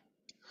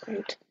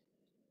 Great.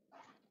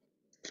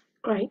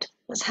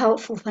 That's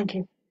helpful. Thank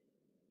you.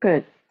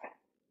 Good.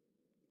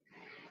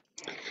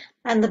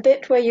 And the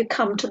bit where you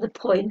come to the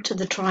point of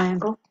the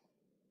triangle,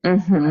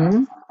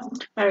 Mm-hmm.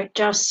 where it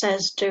just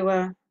says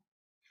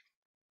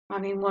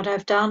what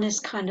I've done is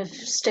kind of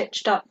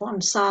stitched up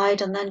one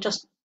side and then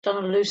just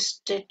done a loose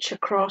stitch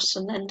across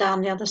and then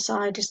down the other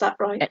side. Is that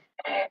right?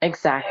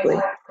 Exactly.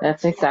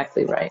 That's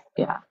exactly right.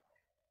 Yeah.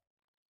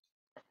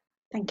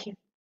 Thank you.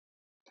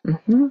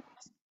 Mm-hmm.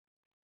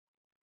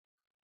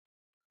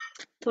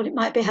 Thought it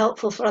might be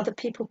helpful for other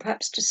people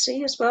perhaps to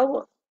see as well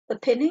what the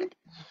pinning.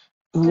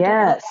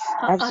 Yes,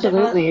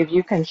 absolutely. If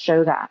you can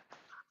show that.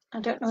 I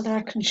don't know whether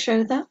I can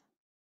show that.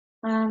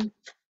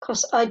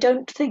 Because I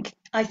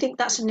think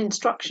that's an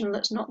instruction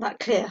that's not that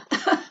clear.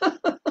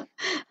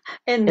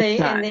 in It's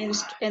the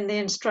not. in the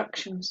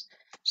instructions.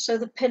 So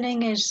the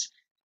pinning is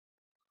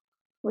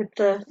with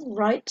the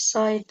right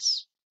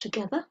sides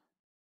together,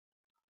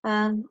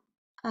 and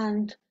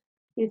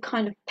you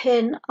kind of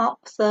pin up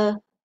the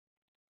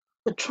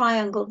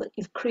triangle that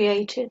you've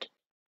created,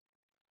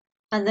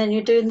 and then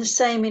you're doing the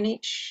same in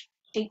each.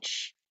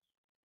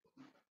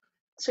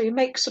 So you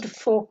make sort of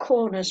four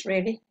corners,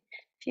 really.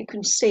 If you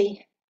can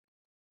see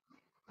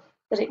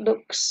that it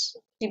looks,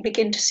 you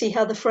begin to see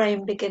how the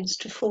frame begins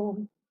to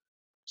form.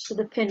 So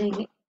the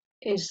pinning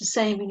is the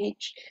same in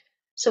each.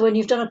 So when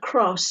you've done a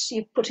cross,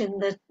 you put in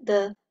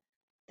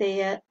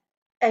the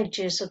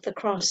edges of the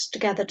cross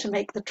together to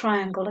make the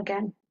triangle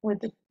again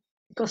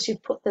because you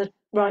put the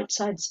right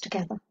sides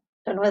together.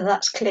 Don't know whether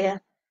that's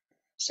clear.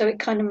 So it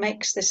kind of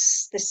makes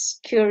this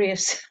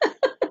curious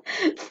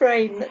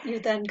frame that you're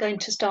then going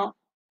to start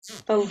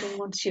folding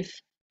once you've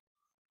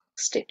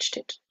stitched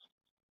it.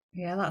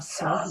 Yeah, that's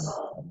so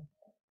helpful.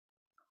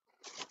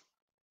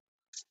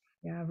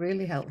 Yeah,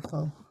 really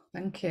helpful.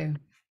 Thank you.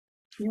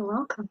 You're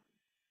welcome.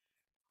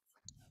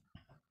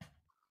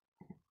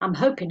 I'm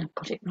hoping I've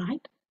got it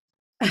right.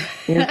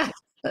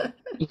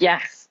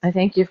 Yes, I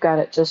think you've got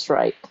it just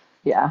right.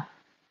 Yeah.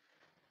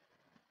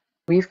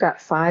 We've got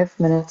 5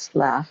 minutes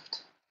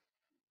left.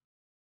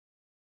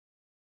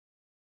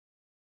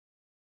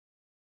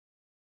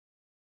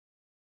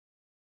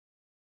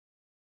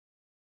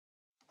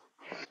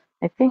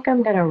 I think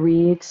I'm going to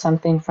read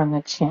something from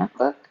the chant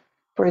book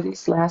for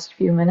these last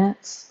few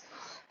minutes.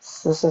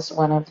 So this is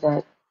one of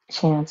the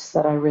chants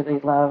that I really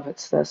love.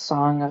 It's the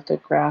Song of the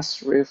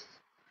Grass Roof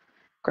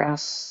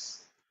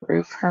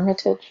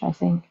Hermitage, I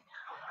think.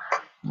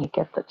 You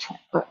get the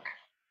chant book.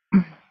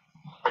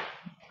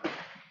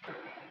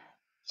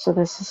 So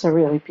this is a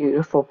really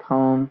beautiful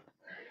poem.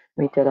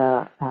 We did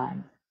a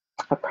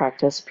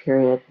practice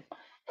period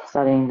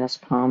studying this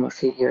poem a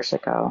few years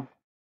ago.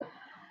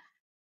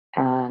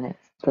 And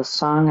it's the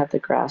Song of the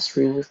Grass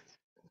Roof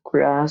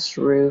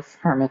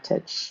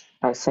Hermitage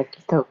by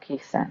Sekito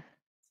Kisen.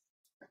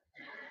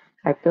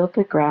 I built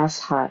a grass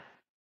hut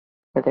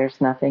where there's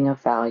nothing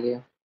of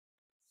value.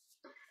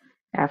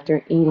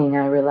 After eating,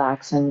 I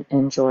relax and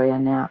enjoy a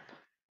nap.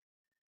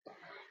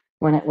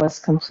 When it was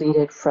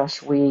completed,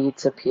 fresh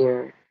weeds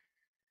appeared.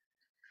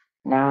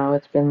 Now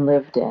it's been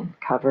lived in,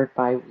 covered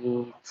by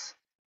weeds.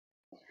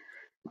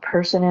 The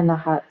person in the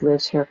hut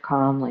lives here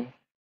calmly,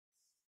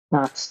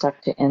 not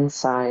stuck to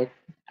inside,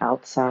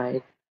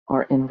 outside,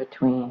 or in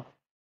between.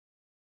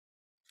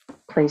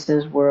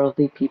 Places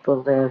worldly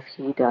people live,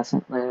 he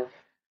doesn't live.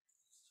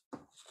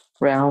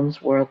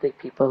 Realms worldly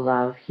people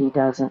love, he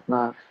doesn't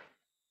love.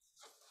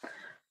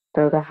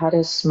 Though the hut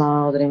is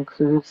small, it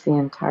includes the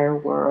entire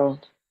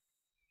world.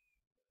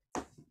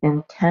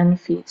 In 10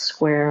 feet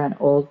square, an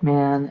old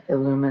man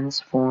illumines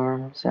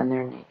forms and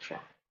their nature.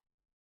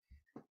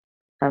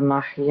 A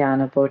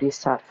Mahayana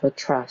Bodhisattva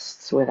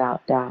trusts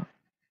without doubt.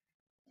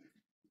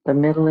 The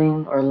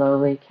middling or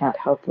lowly can't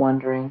help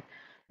wondering,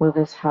 will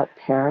this hut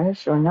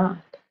perish or not?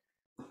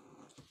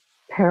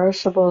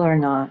 Perishable or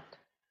not,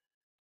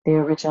 the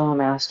original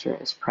master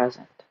is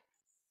present,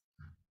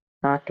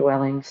 not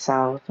dwelling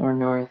south or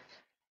north,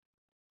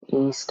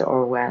 east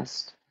or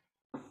west,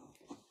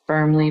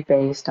 firmly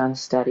based on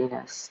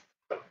steadiness.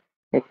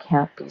 It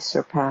can't be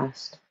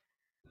surpassed.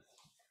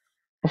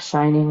 A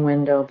shining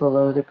window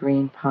below the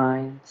green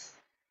pines.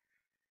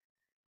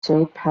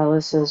 Jade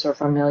palaces or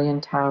vermilion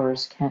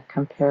towers can't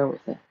compare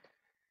with it.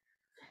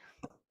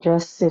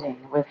 Just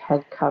sitting with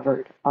head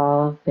covered,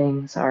 all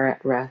things are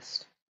at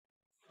rest.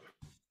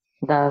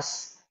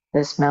 Thus,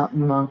 this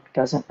mountain monk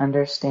doesn't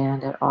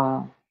understand at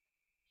all.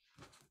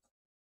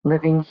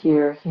 Living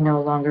here, he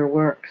no longer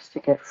works to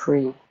get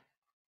free.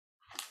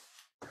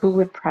 Who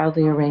would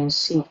proudly arrange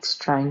seats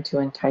trying to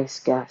entice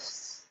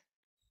guests?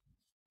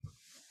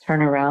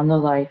 Turn around the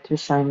light to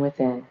shine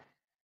within,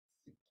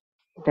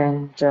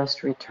 then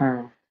just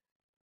return.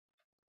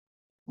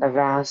 The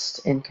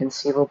vast,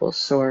 inconceivable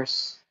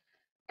source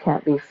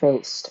can't be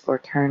faced or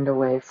turned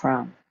away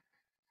from.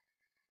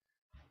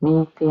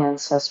 Meet the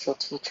ancestral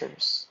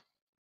teachers.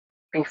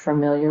 Be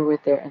familiar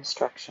with their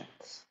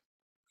instructions.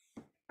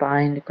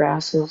 Bind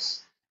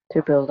grasses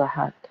to build a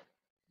hut.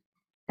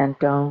 And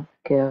don't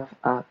give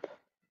up.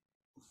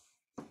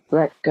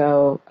 Let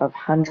go of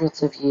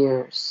hundreds of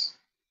years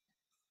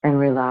and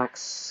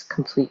relax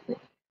completely.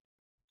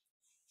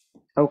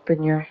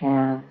 Open your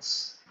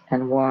hands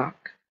and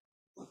walk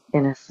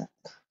innocent.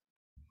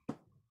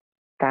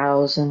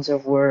 Thousands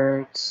of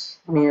words,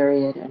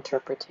 myriad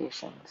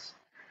interpretations,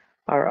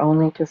 are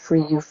only to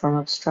free you from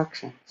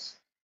obstructions.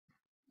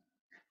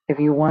 If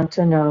you want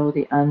to know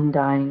the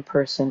undying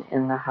person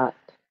in the hut,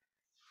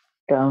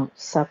 don't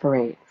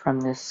separate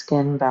from this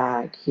skin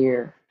bag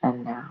here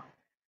and now.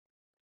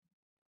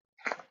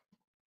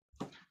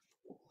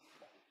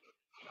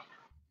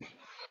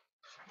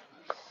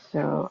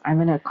 So I'm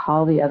going to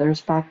call the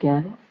others back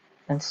in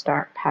and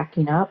start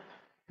packing up,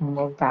 and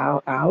we'll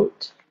bow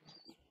out.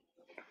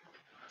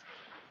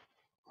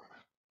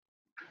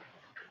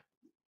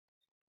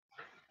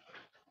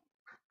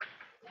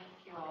 Thank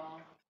you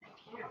all. Thank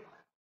you.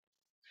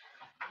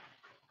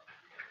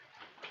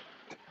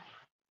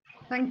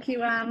 Thank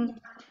you, Anne.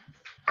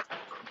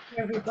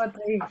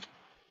 Everybody.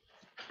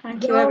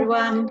 Thank you,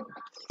 everyone.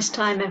 This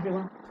time,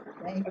 everyone.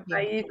 Thank you.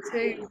 Bye, you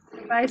too.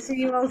 Bye, see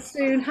you all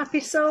soon.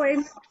 Happy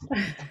sewing.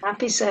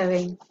 Happy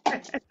sewing.